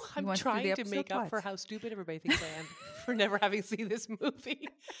jealous? I'm trying to make up for how stupid everybody thinks I am for never having seen this movie.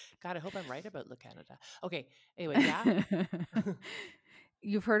 God, I hope I'm right about Le Canada. Okay. Anyway, yeah.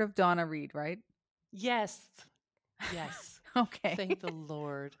 You've heard of Donna Reed, right? Yes. Yes. Okay. Thank the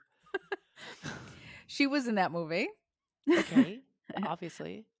Lord. She was in that movie. Okay.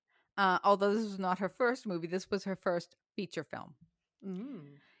 Obviously. Although this was not her first movie, this was her first feature film.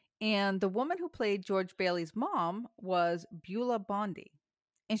 And the woman who played George Bailey's mom was Beulah Bondi.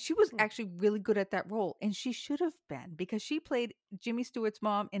 And she was actually really good at that role. And she should have been because she played Jimmy Stewart's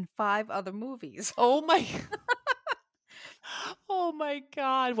mom in 5 other movies. Oh my Oh my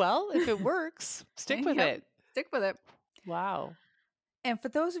God. Well, if it works, stick with it. Stick with it. Wow. And for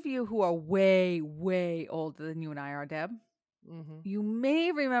those of you who are way, way older than you and I are, Deb, you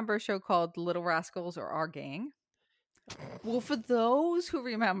may remember a show called Little Rascals or Our Gang. Well, for those who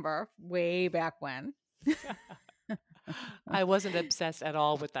remember way back when, I wasn't obsessed at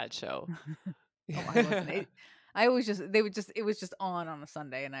all with that show. Oh, I wasn't. I always it was just on a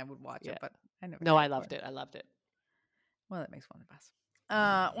Sunday, and I would watch Yeah. it, but I never No, I cared for it. loved it. I loved it. Well, that makes one of us.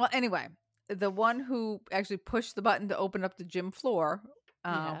 Well, anyway, the one who actually pushed the button to open up the gym floor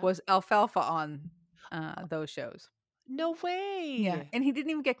Yeah. was Alfalfa on those shows. No Yeah, way. and he didn't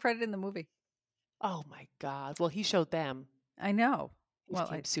even get credit in the movie. Oh my God. Well, he showed them. I know. He Well,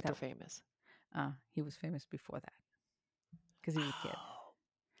 became super famous. he was famous before that because he was a kid.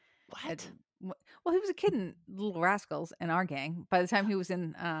 What? Well, he was a kid in Little Rascals and Our Gang. By the time he was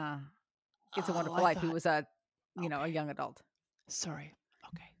in It's a Oh, Wonderful I Life, he thought. was a Okay. young adult. Sorry.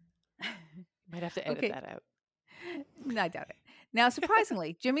 Okay. Might have to edit Okay, that out. I doubt it. Now,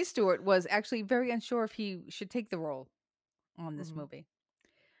 surprisingly, Jimmy Stewart was actually very unsure if he should take the role on this Mhm. movie.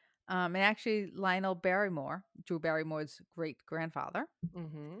 And actually, Lionel Barrymore, Drew Barrymore's great grandfather,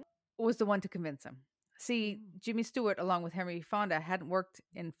 Mhm. was the one to convince him. See, Mm. Jimmy Stewart, along with Henry Fonda, hadn't worked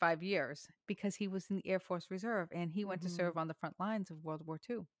in 5 years because he was in the Air Force Reserve and he went to serve Mhm. on the front lines of World War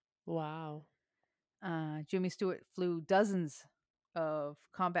II. Wow. Jimmy Stewart flew dozens of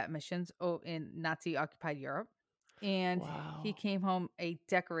combat missions in Nazi occupied Europe, and he Wow. came home a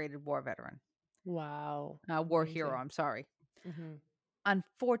decorated war veteran, Wow. war hero. Amazing. I'm sorry. Mhm.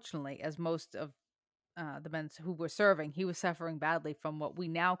 Unfortunately, as most of the men who were serving, he was suffering badly from what we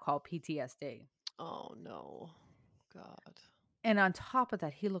now call PTSD. Oh no. God. And on top of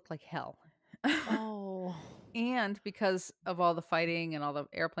that, he looked like hell. Oh. And because of all the fighting and all the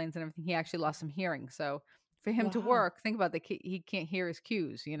airplanes and everything, he actually lost some hearing. So for him to Wow. work, think about he can't hear his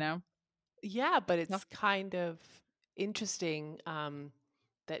cues, you know? Yeah, but No. it's kind of interesting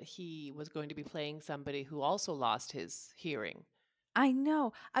that he was going to be playing somebody who also lost his hearing. I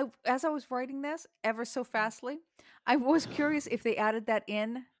know. As I was writing this ever so fastly, I was curious if they added that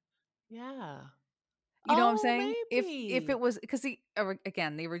in. Yeah. You know what I'm Oh, saying? If it maybe. was because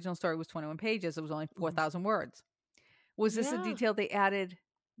again, the original story was 21 pages. It was only Mhm. 4,000 words. Was this a Yeah, detail they added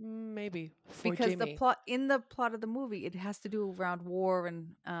maybe for because the Jimmy. plot of the movie it has to do around war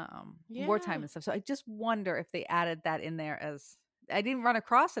and wartime Yeah. and stuff. So I just wonder if they added that in there as I didn't run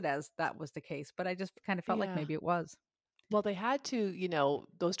across it as that was the case, but I just kind of felt like Yeah. maybe it was. Well, they had to,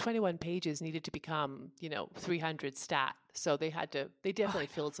 those 21 pages needed to become, 300 stat. So they Oh, definitely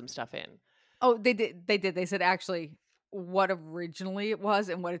filled some stuff in. oh, they did. They did. They said actually what originally it was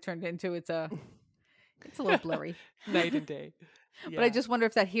and what it turned into. It's a little blurry. Night and day. But I Yeah. just wonder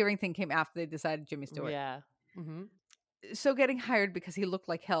if that hearing thing came after they decided Jimmy Stewart. Yeah. Hmm. So getting hired because he looked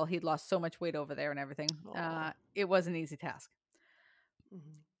like hell, he'd lost so much weight over there and everything. Oh. It was an easy task.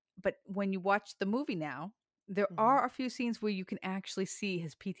 Hmm. But when you watch the movie now, there Hmm. are a few scenes where you can actually see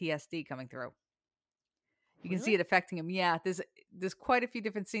his PTSD coming through. You can see Really? it affecting him. Yeah, there's quite a few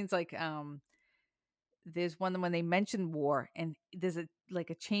different scenes. Like there's one when they mention war, and there's a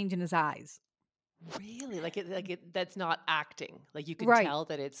change in his eyes. Really? Like it that's not acting. Like you can Right, tell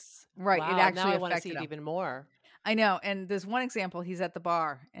that it's right. It wow. Now actually I want to see affected it him. even more. I know. And there's one example. He's at the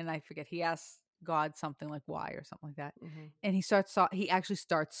bar, and I forget. He asks God something like why or something like that, Hmm. and he actually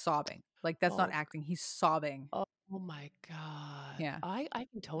starts sobbing. Like that's not Oh, acting. He's sobbing. oh, oh my God. Yeah. I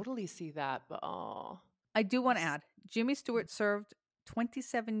can totally see that, but oh, I do want to that's add, Jimmy Stewart served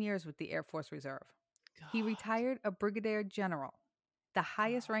 27 years with the Air Force Reserve. He God. retired a brigadier general, the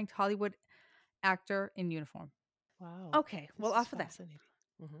highest Wow. ranked Hollywood actor in uniform. Wow. Okay, well, This is off of that. fascinating.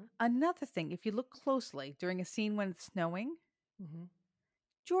 Hmm. Another thing, if you look closely during a scene when it's snowing, Hmm.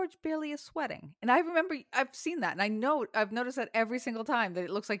 George Bailey is sweating. And I remember I've seen that and I know I've noticed that every single time that it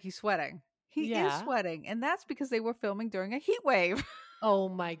looks like he's sweating. He is Yeah. sweating, and that's because they were filming during a heat wave. Oh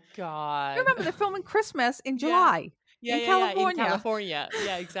my God. Remember, they're filming Christmas in Yeah. July Yeah, in yeah, yeah. In California. California.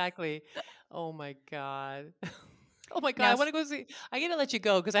 Yeah, exactly. Oh my God. Oh my God. Now, I want to go see. I gotta let you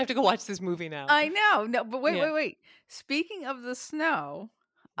go because I have to go watch this movie now. I know. No, but wait, Yeah. wait, wait. Speaking of the snow,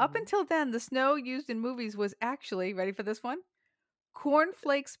 up Mhm. until then, the snow used in movies was actually, ready for this one?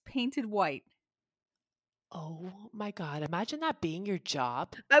 Cornflakes painted white. Oh my God. Imagine that being your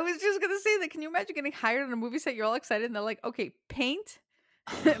job. I was just going to say that. Can you imagine getting hired on a movie set? You're all excited and they're like, okay, paint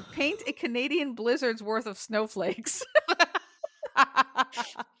a Canadian blizzard's worth of snowflakes.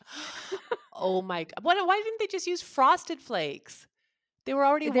 Oh my God. Why didn't they just use frosted flakes? They were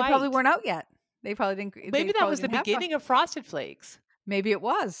already They probably white. weren't out yet. They Maybe that was the didn't have beginning of frosted flakes. Maybe it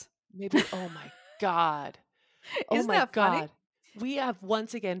was. Maybe. Oh my God. Oh Isn't my that funny? God. We have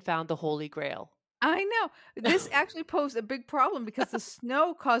once again found the Holy Grail. I know. This actually posed a big problem because the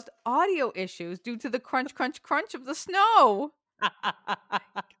snow caused audio issues due to the crunch, crunch, crunch of the snow.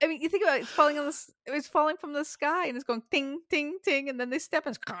 I mean, you think about it, it's falling on it's falling from the sky and it's going ting, ting, ting, and then they step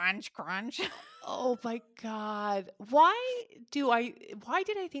and it's crunch, crunch. Oh my God. Why did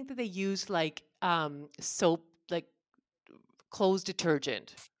I think that they used like soap, like clothes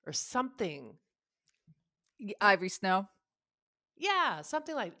detergent or something? Ivory Snow. Yeah,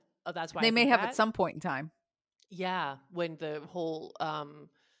 something like, oh, that's why They I may think have at that. some point in time. Yeah, when the whole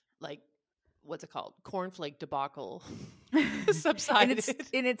like what's it called? Cornflake debacle and subsided.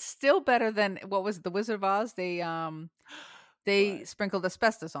 it's still better than what was it, the Wizard of Oz? They What? sprinkled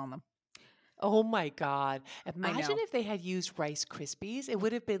asbestos on them. Oh my God. I Imagine know. if they had used Rice Krispies. It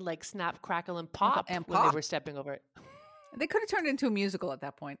would have been like snap, crackle, and pop And when they pop. were stepping over it. They could have turned it into a musical at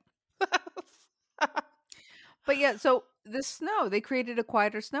that point. But yeah, so the snow, they created a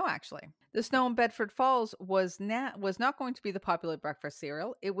quieter snow actually. The snow in Bedford Falls was not going to be the popular breakfast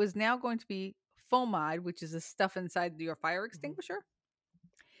cereal. It was now going to be fomide, which is the stuff inside your fire Mhm. extinguisher,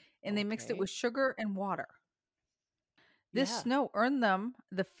 and they mixed it Okay. with sugar and water. This Yeah. snow earned them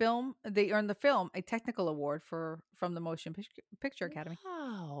the film. They earned the film a technical award from the Motion Picture Academy.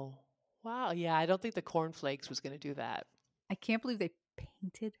 Wow. Wow. Yeah, I don't think the cornflakes was going to do that. I can't believe they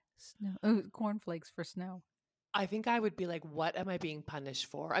painted snow cornflakes for snow. I think I would be like, what am I being punished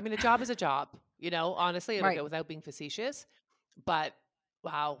for? I mean, a job is a job, honestly, it'll Right. go without being facetious. But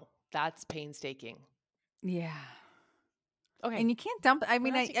wow, that's painstaking. Yeah. Okay. And you can't dump. I What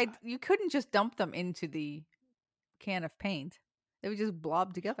mean, else you got? you couldn't just dump them into the can of paint. They would just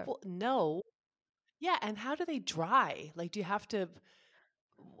blob together. Well, no. Yeah, and how do they dry? Like, do you have to?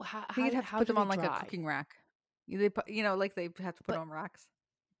 I think you'd have to How put do them they on like a dry? cooking rack. Like they have to put But on racks.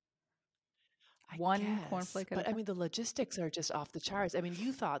 I One guess, cornflake at a but I time. mean, the logistics are just off the charts. I mean,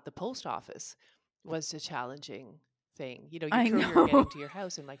 you thought the post office was a challenging thing. You I courier know. getting to your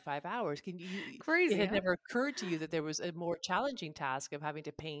house in like 5 hours. It Crazy, had huh? never occurred to you that there was a more challenging task of having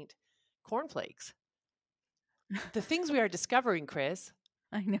to paint cornflakes. The things we are discovering, Chris.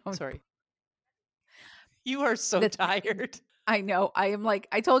 I know. Sorry, you are so The th- tired. I know. I am like,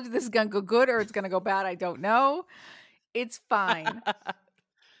 I told you this is gonna go good or it's gonna go bad. I don't know. It's fine. It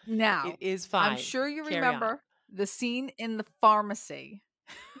Now, is I'm fine. sure you Carry on. remember the scene in the pharmacy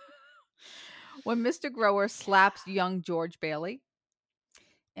when Mr. Grower slaps young George Bailey.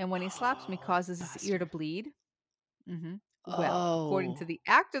 And when he slaps him, he Oh, causes his ear to bastard. bleed. Well, according to Oh. the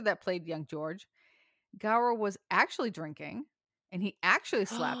actor that played young George, Gower was actually drinking and he actually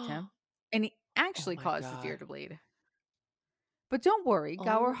slapped him and he Oh actually my caused his ear God. to bleed. But don't worry,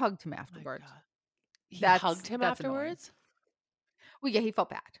 Gower Oh hugged him my afterwards. God. He hugged That's him that's annoying. afterwards? Well, yeah, he felt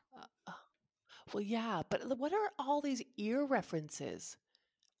bad. Uh, well, yeah, but what are all these ear references?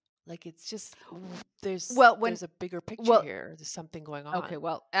 Like it's just there's Well, there's a bigger picture well, here. There's something going okay, on.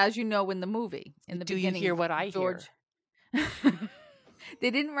 well, as you know in the movie, in the Do you hear beginning, what I George hear?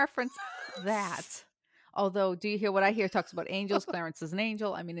 they didn't reference that. Although, do you hear what I hear? Talks about angels. Clarence is an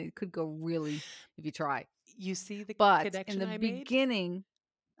angel. I mean, it could go really if you try. You see the But in connection the I made? beginning,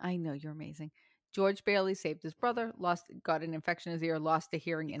 I know you're amazing. George Bailey saved his brother, got an infection in his ear, lost a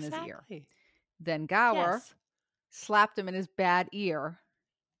hearing in his ear. Exactly. Then Gower Yes. slapped him in his bad ear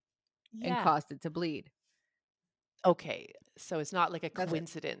and Yeah. caused it to bleed. Okay. So it's not like a That's it.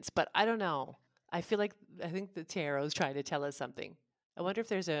 coincidence, but I don't know. I think the tarot is trying to tell us something. I wonder if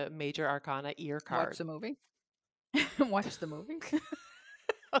there's a major arcana ear Watch card. the movie. Watch the movie.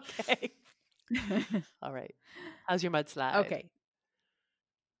 Okay. All right. How's your mudslide? Okay.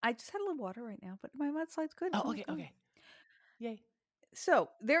 I just had a little water right now, but my mudslide's good. Oh, It's okay. good. Okay. Yay. So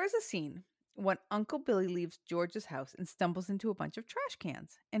there is a scene when Uncle Billy leaves George's house and stumbles into a bunch of trash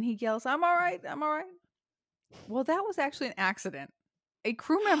cans, and he yells, "I'm all right. I'm all right." Well, that was actually an accident. A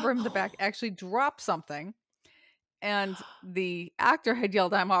crew member in the back actually dropped something, and the actor had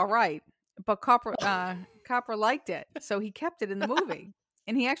yelled, "I'm all right," but Copper liked it, so he kept it in the movie,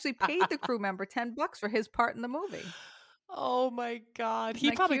 and he actually paid the crew member $10 for his part in the movie. Oh my God. Isn't He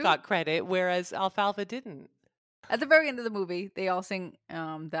that probably cute? got credit, whereas Alfalfa didn't. At the very end of the movie, they all sing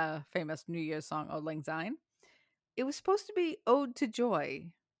the famous New Year's song "Auld Lang Syne." It was supposed to be "Ode to Joy."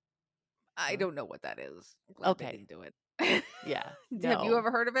 I Huh? don't know what that is. I'm glad they Okay. didn't do it. Yeah. Have you No.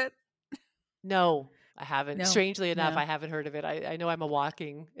 ever heard of it? No, I haven't. No. Strangely enough, No. I haven't heard of it. I know I'm a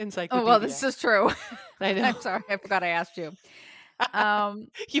walking Oh, encyclopedia. well, this is true. I know. I'm sorry. I forgot I asked you.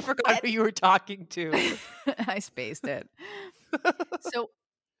 You forgot who you were talking to. I spaced it. So,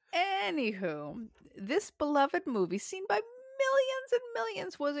 anywho, this beloved movie, seen by millions and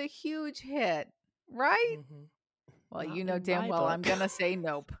millions, was a huge hit, right? Mhm. Well, Not you know in damn my well I'm book. going to say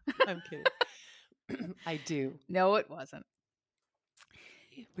nope. I'm kidding. I do. No, it wasn't.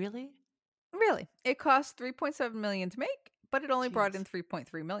 Really? Really. It cost $3.7 million to make, but it only brought in Jeez.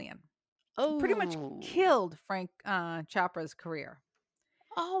 3.3 million. So pretty much Oh. killed Frank Chapra's career.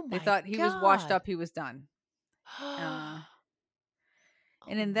 Oh They my thought he was washed God. up, he was done. Uh,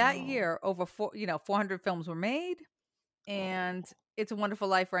 and Oh in that no. year, over 400 films were made, and Oh. It's a Wonderful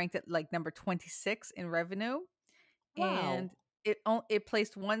Life ranked at like number 26 in revenue, and Wow. it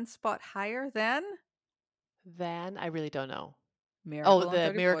placed one spot higher than Then I really don't know. Oh, Miracle on the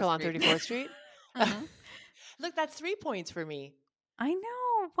 34th Miracle on Street. 34th Street? Mhm. Look, that's 3 points for me. I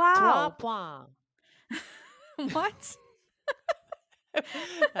know. 3 Wow. points. What?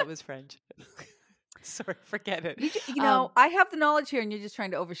 That was French. Sorry, forget it. I have the knowledge here, and you're just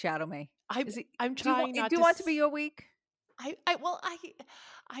trying to overshadow me. I'm Is it? I'm Do you want? trying Do not you to want to be your week?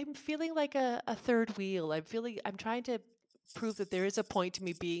 I'm feeling like a third wheel. I'm trying to prove that there is a point to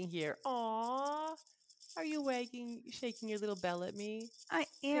me being here. Aw. Are you shaking your little bell at me? I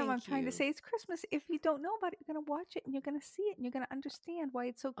am. I'm Thank trying to you. say it's Christmas. If you don't know about it, you're gonna watch it and you're gonna see it and you're gonna understand why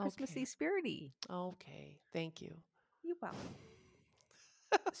it's so Christmassy Okay. spirity. Okay. Thank you. You're welcome.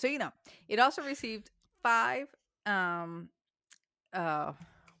 So it also received 5 um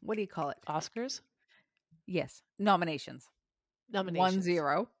what do you call it? Oscars? Yes, nominations. 1 Nominations.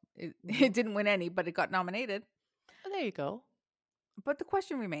 0. It, Hmm. it didn't win any, but it got nominated. Oh, there you go. But the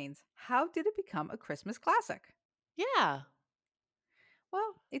question remains, how did it become a Christmas classic? Yeah.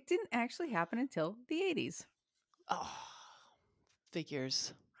 Well, it didn't actually happen until the 80s. Oh,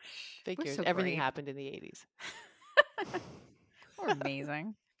 figures. We're Figures. so Everything great. happened in the 80s. We're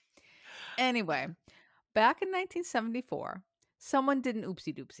amazing. Anyway, back in 1974, someone did an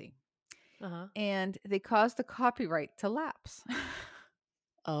oopsie doopsie Uh-huh. and they caused the copyright to lapse.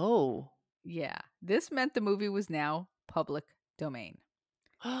 Oh. Yeah, this meant the movie was now public domain.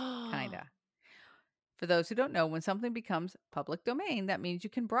 Kinda. For those who don't know, when something becomes public domain, that means you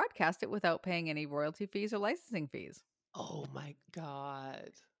can broadcast it without paying any royalty fees or licensing fees. Oh my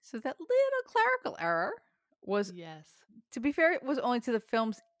God. So that little clerical error was, Yes. to be fair, it was only to the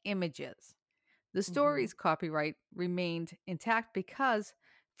film's images. The Hmm. story's copyright remained intact because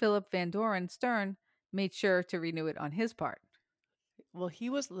Philip Van Doren Stern made sure to renew it on his part. Well, he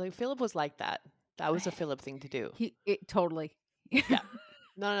was like Philip was like that. That was a Philip thing to do. It totally. Yeah.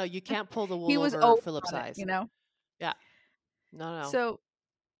 No, you can't pull the He wool was over over Philip's on it, eyes. Yeah. No. So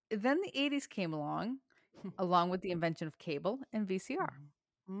then the 80s came along with the invention of cable and VCR.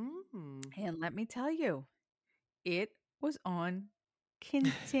 Mm. And let me tell you, it was on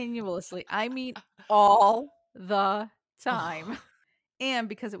continuously. I mean, all the time. Oh. And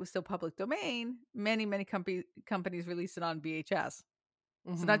because it was still public domain, many companies released it on VHS.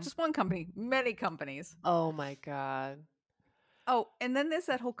 So not Hmm. just one company, many companies. Oh my God. Oh, and then there's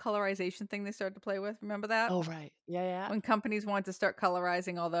that whole colorization thing they started to play with. Remember that? Oh, right. Yeah. When companies wanted to start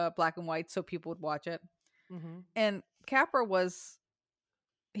colorizing all the black and white so people would watch it. Hmm. And Capra was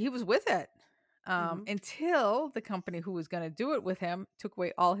with it Hmm. until the company who was going to do it with him took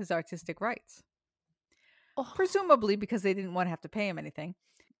away all his artistic rights, Oh, presumably because they didn't want to have to pay him anything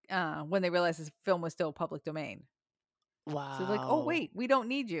when they realized this film was still public domain. So they're like, oh, wow. wait, we don't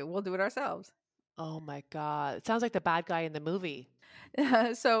need you. We'll do it ourselves. Oh my God. It sounds like the bad guy in the movie.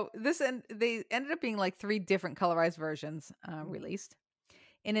 So they ended up being like 3 different colorized versions Mhm. released.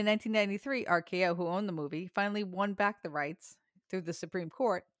 And in 1993, RKO, who owned the movie, finally won back the rights through the Supreme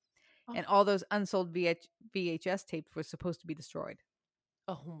Court, and Oh, all those unsold VHS tapes were supposed to be destroyed.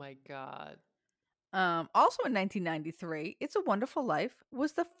 oh my God. Also in 1993, It's a Wonderful Life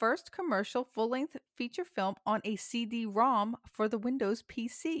was the first commercial full-length feature film on a CD-ROM for the Windows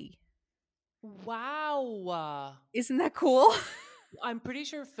PC. Wow. Isn't that cool? I'm pretty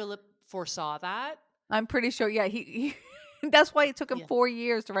sure Philip foresaw that. I'm pretty sure. Yeah, he that's why it took him Yeah. 4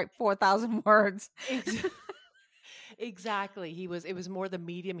 years to write 4,000 words. Ex- Exactly. It was more the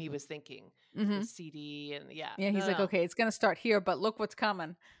medium he was thinking. The Hmm. CD and yeah. Yeah, he's like, No. okay, it's gonna start here, but look what's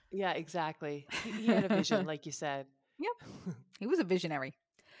coming. Yeah, exactly. He had a vision, like you said. Yep, he was a visionary.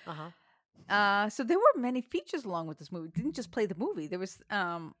 Uh-huh. So there were many features along with this movie. It didn't just play the movie. There was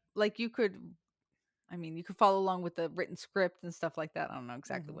like you could follow along with the written script and stuff like that. I don't know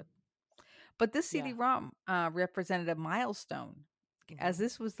exactly Hmm. what. But this Yeah. CD-ROM represented a milestone, as Hmm.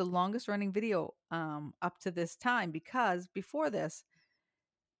 this was the longest running video up to this time, because before this,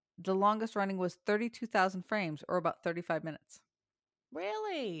 the longest running was 32,000 frames, or about 35 minutes.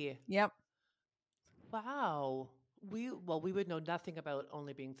 Really? Yep. Wow. We would know nothing about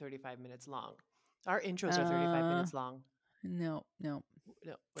only being 35 minutes long. Our intros are 35 Uh, minutes long. no, no,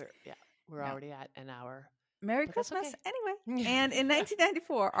 No, we're no. already at an hour. Merry But that's Christmas. okay. Anyway. And in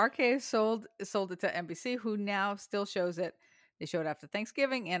 1994, RKO sold it to NBC, who now still shows it. They show it after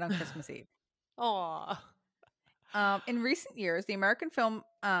Thanksgiving and on Christmas Eve. Aw. In recent years, the American Film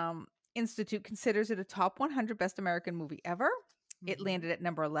Institute considers it a top 100 best American movie ever. It Mhm. landed at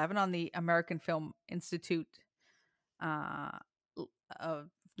number 11 on the American Film Institute uh, of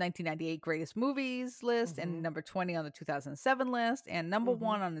 1998 greatest movies list, and Mhm. number 20 on the 2007 list, and number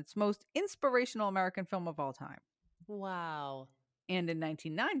one Mhm. on its most inspirational American film of all time. Wow. And in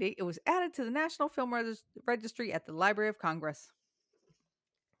 1990, it was added to the National Film Registry at the Library of Congress.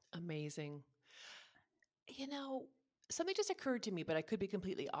 Amazing. You know, something just occurred to me, but I could be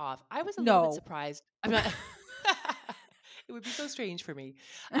completely off. I was a little bit No. surprised. I'm not. It would be so strange for me.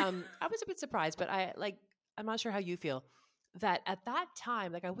 I was a bit surprised, but I'm not sure how you feel. That at that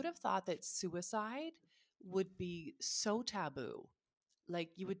time, like I would have thought that suicide would be so taboo. Like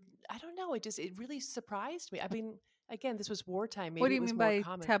you would, I don't know. It really surprised me. I mean, again, this was wartime. What do Maybe you it was mean more by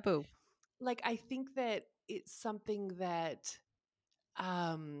common. taboo? Like I think that it's something that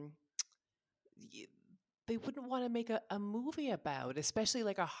um y- they wouldn't want to make a movie about, especially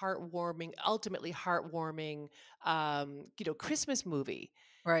like a heartwarming, ultimately heartwarming, Christmas movie.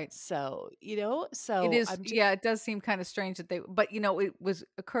 Right. So, It so is, I'm just, yeah, it does seem kind of strange that they, but it was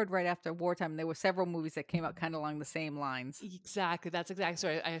occurred right after wartime. There were several movies that came out kind of along the same lines. exactly, that's exactly,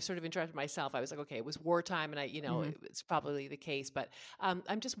 so I sort of interrupted myself. I was like, okay, it was wartime and Hmm. it's probably the case, but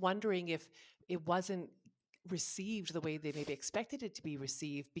I'm just wondering if it wasn't received the way they maybe expected it to be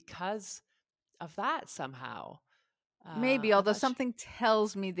received because of that somehow. Maybe, I'm although not sure. something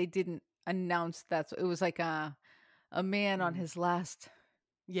tells me they didn't announce that. So it was like a man on his last,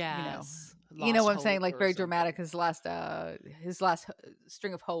 you know, Yes, you know lost what I'm saying, hope like or very dramatic. something. His last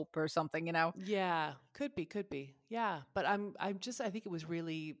string of hope or something. Yeah, could be. Yeah, but I think it was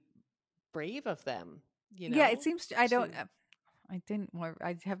really brave of them, Yeah, it seems I don't. to I didn't.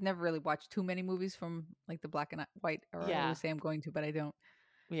 I have never really watched too many movies from like the black and white era. I yeah, always say I'm going to, but I don't.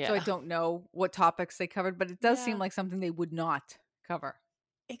 So I yeah. don't know what topics they covered, but it does seem Yeah, like something they would not cover.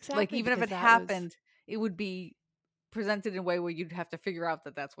 Like exactly even if because it that was happened, it would be presented in a way where you'd have to figure out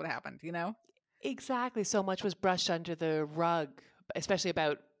that that's what happened. exactly so much was brushed under the rug, especially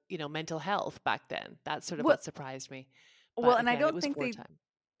about, mental health back then. That's sort of Well, what surprised me. well, But and I again, it don't was think they, wartime.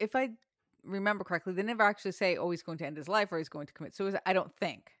 if I remember correctly, they never actually say, "Oh, he's going to end his life" or "He's going to commit suicide." I don't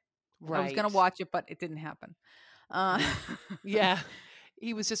think. I was going to Right. watch it, but it didn't happen. Uh, Mm. Yeah.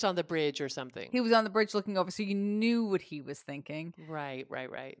 He was just on the bridge or something. he was on the bridge looking over, so you knew what he was thinking. Right,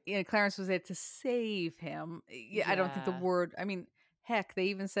 right, right. Clarence was there to save him. Yeah, I don't think the Yeah. word. I mean, heck, they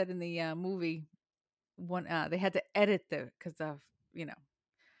even said in the movie one they had to edit because of you know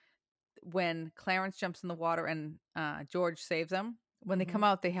when Clarence jumps in the water and George saves them. When they come Mhm.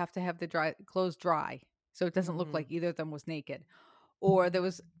 out, they have to have the clothes dry, so it doesn't look like Mhm. either of them was naked. Or there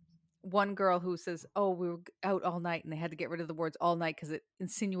was one girl who says, "Oh, we were out all night," and they had to get rid of the words "all night" because it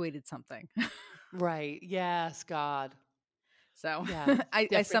insinuated something. Right. Yes, God. So Yeah. I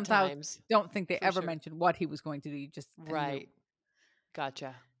Different somehow times don't think they for ever sure. mentioned what he was going to do. You just knew. Right.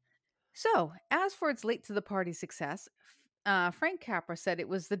 Gotcha. So, as for its late to the party success, Frank Capra said it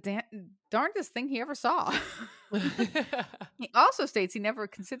was the darndest thing he ever saw. He also states he never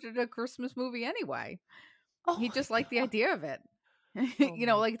considered it a Christmas movie anyway. Oh He just my liked the God. idea of it. Oh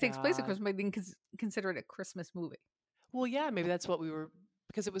my Like it takes place at God. Christmas, but he didn't consider it a Christmas movie. Well, yeah, maybe that's what we were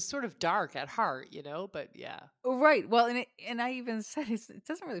because it was sort of dark at heart, but yeah. Right. Well, and I even said it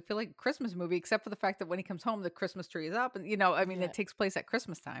doesn't really feel like a Christmas movie, except for the fact that when he comes home, the Christmas tree is up, and I mean, Yeah. it takes place at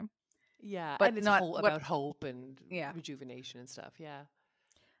Christmas time, Yeah. but And it's not what. about hope and Yeah. rejuvenation and stuff. Yeah.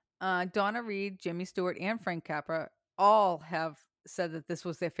 Donna Reed, Jimmy Stewart, and Frank Capra all have said that this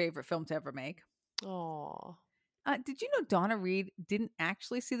was their favorite film to ever make. Oh. Did you know Donna Reed didn't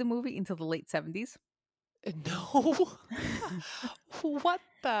actually see the movie until the late 70s? No. What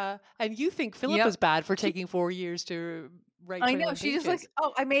the? And you think Philip Yep. was bad for She, taking 4 years to write I know. 21 She just like, pages?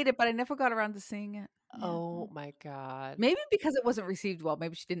 oh, I made it, but I never got around to seeing it. Yeah. Oh Well, my God. maybe because it wasn't received well.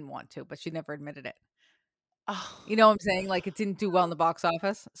 Maybe she didn't want to, but she never admitted it. You Oh. know what I'm saying? Like it didn't do well in the box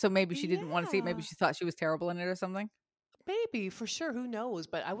office. So maybe she didn't want to see it. Maybe Yeah. she thought she was terrible in it or something. Maybe for sure. Who knows?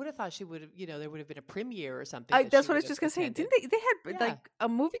 But I would have thought she would have, there would have been a premiere or something that she That's what I would was have just gonna say. Didn't attended. they had Yeah. like a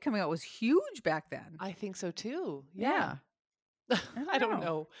movie coming out was huge back then. I think so too. Yeah. Yeah. I I don't don't know.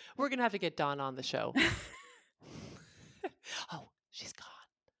 know. We're gonna have to get Dawn on the show. Oh, she's gone.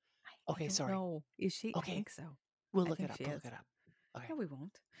 I Okay, don't sorry. know. Is she? I Okay, think so. we'll I look it think up. she We'll is. look it up. Okay. No, we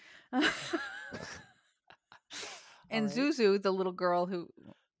won't. Okay. All And right. Zuzu, the little girl who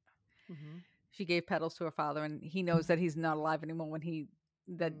Mm-hmm. she gave petals to her father, and he knows that he's not alive anymore when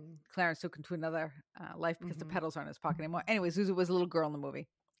that Mm. Clarence took him to another life because the Mm-hmm. petals aren't in his pocket anymore. Anyway, Zuzu was a little girl in the movie,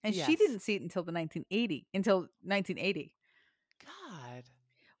 and she Yes. didn't see it until 1980. Until 1980. God.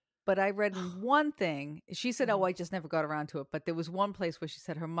 But I read in one thing, she said, "Oh, Mhm. I just never got around to it." But there was one place where she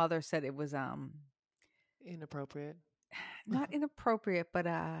said her mother said it was Inappropriate. not inappropriate, but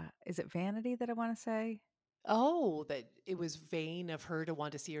is it vanity that I want to say? Oh, that it was vain of her to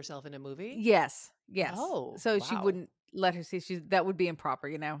want to see herself in a movie? Yes, yes. Oh, So she wow. wouldn't let her see. That would be improper,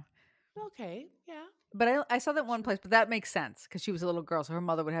 Okay, yeah. But I saw that one Sure. place, but that makes sense because she was a little girl, so her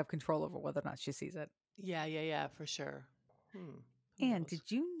mother would have control over whether or not she sees it. Yeah, yeah, yeah, for sure. Who And knows?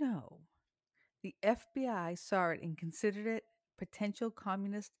 did you know the FBI saw it and considered it potential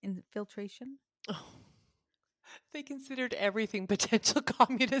communist infiltration? Oh, they considered everything potential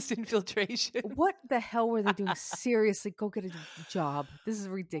communist infiltration. What the hell were they doing? Seriously, go get a job. This is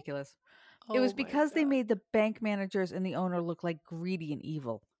ridiculous. It was Oh my because they God. made the bank managers and the owner look like greedy and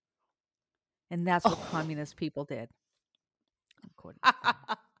evil. And that's what Oh. communist people did, according to them.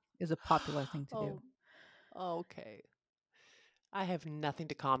 It was a popular thing to do. Oh, okay. I have nothing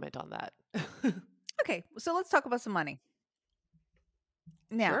to comment on that. Okay, so let's talk about some money.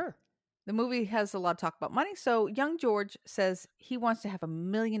 Now, Sure. the movie has a lot of talk about money. So young George says he wants to have $1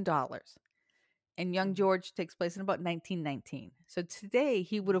 million. And young Mhm. George takes place in about 1919. So today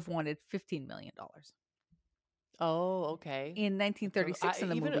he would have wanted $15 million. Oh, okay. In So 1936 in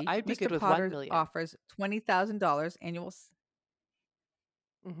the movie, I'd be Mr. good with 1 Potter million. offers $20,000 annual.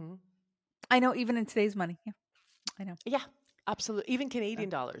 Mhm. I know, even in today's money. Yeah, I know. Yeah, absolutely. Even Uh, Canadian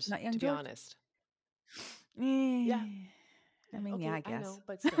dollars, Not young to be George? honest. Yeah. I mean, yeah, Okay, I I guess. know,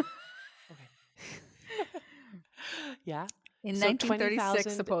 but still. Okay. Yeah. In So 1936,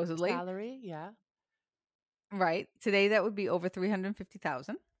 20,000 supposedly, salary, yeah. right? Today that would be over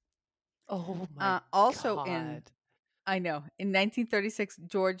 350,000. Oh my Also in, God. I know, in 1936,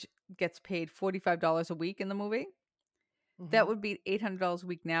 George gets paid $45 a week in the movie. That Mhm. would be $800 a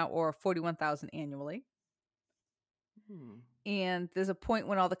week now, or 41,000 annually. Hmm. And there's a point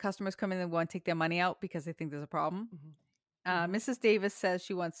when all the customers come in and want to take their money out because they think there's a problem. Mhm. Mhm. Mrs. Davis says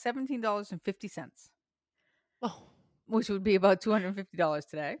she wants $17.50, Oh. which would be about $250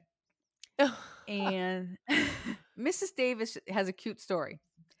 today. And Mrs. Davis has a cute story.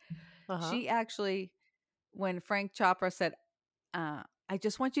 Uh-huh. She actually, when Frank Chopra said, I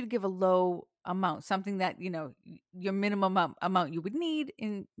just want you to give a low amount, something that, your minimum amount you would need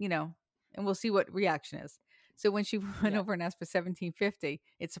and we'll see what reaction is. So when she went Yeah. over and asked for 1750,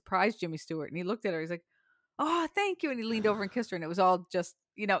 it surprised Jimmy Stewart and he looked at her. He's like, "Oh, thank you." And he leaned over and kissed her. And it was all just,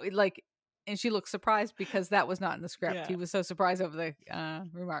 and she looked surprised because that was not in the script. Yeah. He was so surprised over the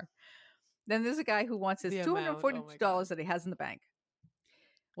remark. Then there's a guy who wants his The amount. Oh my God. $242 that he has in the bank.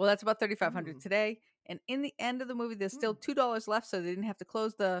 Well, that's about 3,500 Hmm. today. And in the end of the movie, there's Hmm. still $2 left, so they didn't have to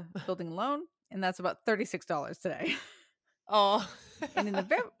close the building alone, and that's about $36 today. Oh. and in the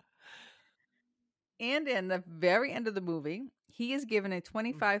very in the very end of the movie, he is given a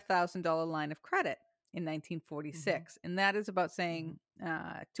 $25,000 line of credit in Mhm. 1946, and that is about Mhm. saying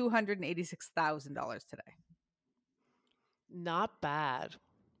 $286,000 today. Not bad.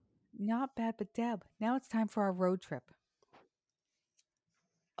 Not bad, but Deb, now it's time for our road trip.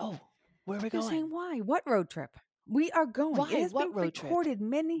 Oh, where are we You're going? saying why? What road trip? We are going. It Why? has been What road trip? recorded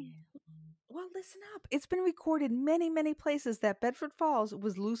many. Well, listen up. It's been recorded many, many places that Bedford Falls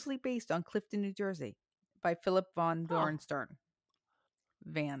was loosely based on Clifton, New Jersey by Philip von Oh, Dorenstern.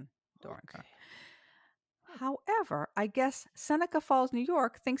 Van Dorenstern. okay. However, I guess Seneca Falls, New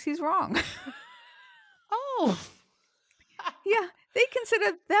York thinks he's wrong. Oh. Yeah, they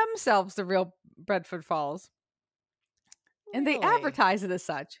consider themselves the real Bedford Falls and they Really? advertise it as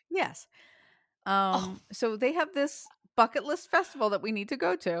such. Yes. Oh. So they have this bucket list festival that we need to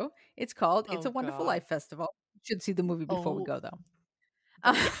go to. It's called It's Oh a Wonderful God. Life Festival. Should see the movie before we Oh, go though.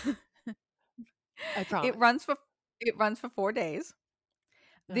 yeah, I It promise. runs for 4 days.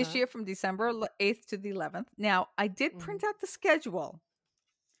 This Uh-huh. year from December 8th to the 11th. Now, I did Mhm. print out the schedule.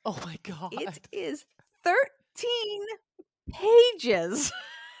 Oh my God. It is 13 pages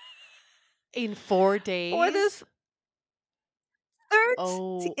In 4 for this days? 13.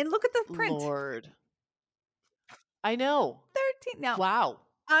 Oh, And look at the print. Lord. I know. 13. Now, Wow.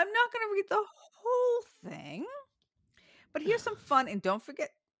 I'm not going to read the whole thing, but here's some fun. And don't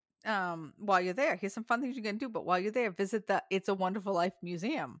forget, while you're there, here's some fun things you can do. But while you're there, visit the It's a Wonderful Life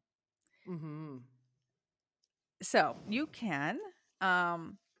Museum. Mhm. So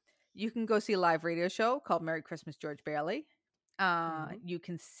um, you can go see a live radio show called Merry Christmas, George Bailey. Mhm. You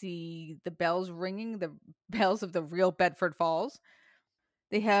can see the bells ringing, the bells of the real Bedford Falls.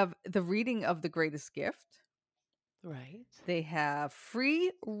 They have the reading of The Greatest Gift. Right. They have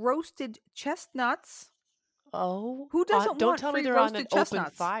free roasted chestnuts. Oh, Who doesn't don't want tell me free they're on an roasted open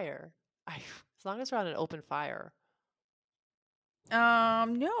chestnuts? fire. As long as they're on an open fire.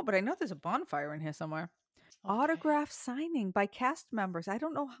 No, but I know there's a bonfire in here somewhere. Okay. Autograph signing by cast members. I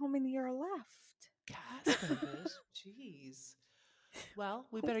don't know how many are left. Cast members. Jeez. Well,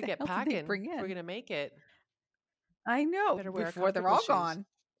 we Who better the get hell did they packing bring if we're in? gonna make it. I know, Better wear our before they're comfortable all shoes. gone.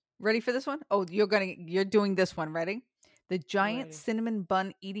 Ready for this one? Oh, you're doing this one. Ready? The I'm giant ready. cinnamon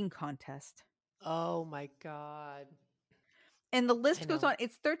bun eating contest. Oh my God. And the I list goes know. on.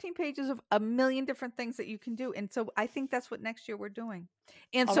 It's 13 pages of a million different things that you can do. And so I think that's what next year we're doing.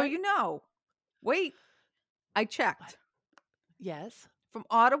 And All so right. wait, I What? checked. Yes. From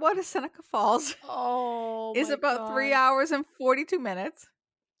Ottawa to Seneca Falls Oh is my about 3 God. hours and 42 minutes.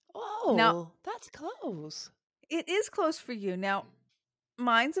 Now, Oh, that's close. it is close for you. Now,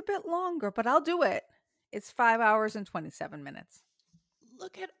 mine's a bit longer, but I'll do it. It's 5 hours and 27 minutes.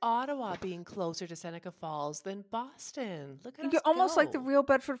 Look at Ottawa being closer to Seneca Falls than Boston. Look at You're us almost like the go. real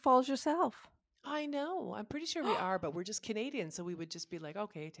Bedford Falls yourself. I know. I'm pretty sure we are, but we're just Canadian, so we would just be like,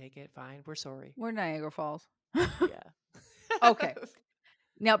 okay, take it, fine. We're sorry. We're Niagara Falls. Yeah. Okay.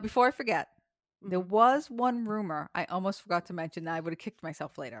 Now, before I forget, there Mhm, was one rumor I almost forgot to mention that I would have kicked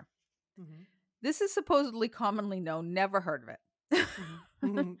myself later. mhm, This is supposedly commonly known, never heard of it.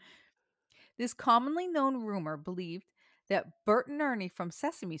 mhm, mhm. This commonly known rumor believed that Bert and Ernie from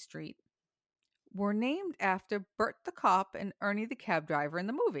Sesame Street were named after Bert the cop and Ernie the cab driver in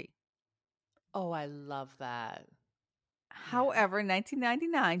the movie. Oh, I love that. Yeah. However, in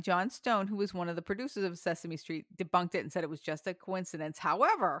 1999, John Stone, who was one of the producers of Sesame Street, debunked it and said it was just a coincidence.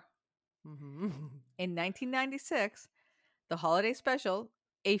 However, Mhm. in 1996, the holiday special,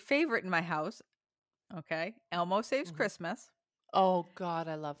 a favorite in my house, okay, Elmo Saves Mhm. Christmas. Oh God,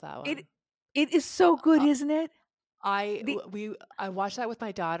 I love that It one. it is so good, Uh, isn't it? I The I watched that with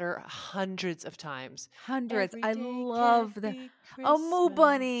my daughter hundreds of times. hundreds. Every I day can love the be Elmo Christmas.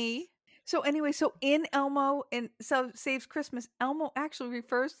 Bunny. So anyway, so in Elmo and so Saves Christmas, Elmo actually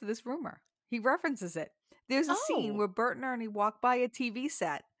refers to this rumor. He references it. There's a scene Oh, where Bert and Ernie walk by a TV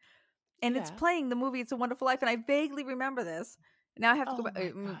set and it's yeah. playing the movie It's a Wonderful Life. And I vaguely remember this. Now I have to go Oh back. my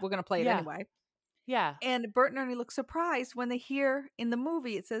God. We're going to play it Yeah. anyway. Yeah. And Bert and Ernie look surprised when they hear in the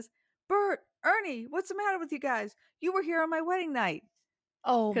movie it says, Bert, Ernie, what's the matter with you guys? You were here on my wedding night.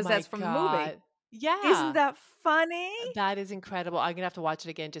 Oh Because my that's from the movie. God. Isn't Yeah. that funny? That is incredible. I'm gonna have to watch it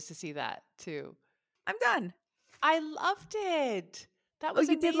again just to see that too. I'm done. I loved it. That Oh, was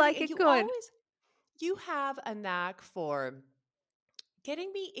you did amazing. like And it? Good. you have a knack for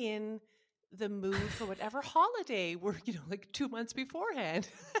getting me in the mood for whatever holiday we're, like 2 months beforehand.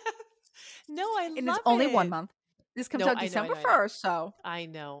 No, I And it's love only 1 it. month. This comes No, out I know, I December know, I know. 1st, so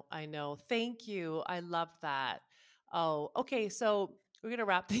I know. Thank you. I love that. Oh, okay. So we're gonna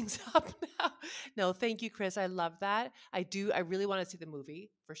wrap things up now. No, thank you, Chris. I love that. I really want to see the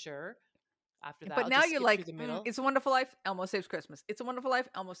movie for sure. After that, but I'll now just you're skip through like, the middle. It's a Wonderful Life, Elmo Saves Christmas. It's a Wonderful Life,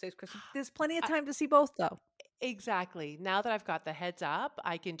 Elmo Saves Christmas. There's plenty of I, time to see both, though. exactly. Now that I've got the heads up,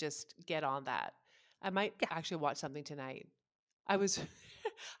 I can just get on that. I might Yeah, actually watch something tonight. I was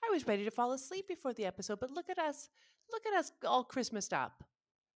I was ready to fall asleep before the episode, but look at us. Look at us all Christmased up.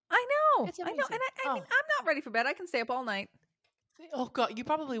 It's I know, and amazing. I mean, I'm not ready for bed. I can stay up all night, Oh God, you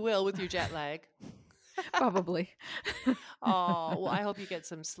probably will with your jet lag. probably. Oh, well, I hope you get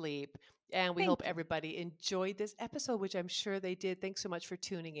some sleep. And we Thank hope you. everybody enjoyed this episode, which I'm sure they did. Thanks so much for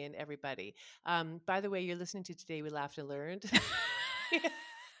tuning in, everybody. By the way, you're listening to Today We Laughed and Learned.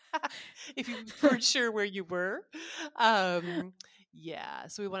 If you weren't sure where you were. Yeah,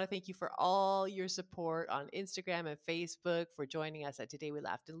 so we want to thank you for all your support on Instagram and Facebook, for joining us at Today We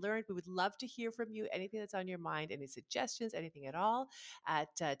Laughed and Learned. We would love to hear from you, anything that's on your mind, any suggestions, anything at all, at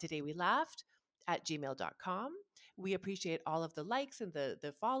Today We Laughed at gmail.com. We appreciate all of the likes and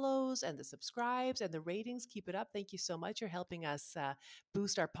the follows and the subscribes and the ratings. Keep it up. Thank you so much. You're helping us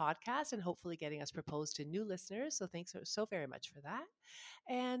boost our podcast and hopefully getting us proposed to new listeners. So thanks so very much for that.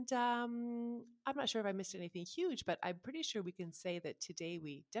 And I'm not sure if I missed anything huge, but I'm pretty sure we can say that today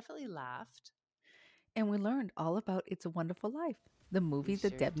we definitely laughed. And we learned all about It's a Wonderful Life, the We movie that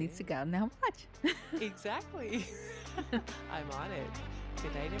sure Deb needs to did. go out and now watch. Exactly. I'm on it.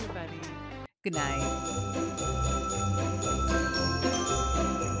 Good night, everybody. Good night.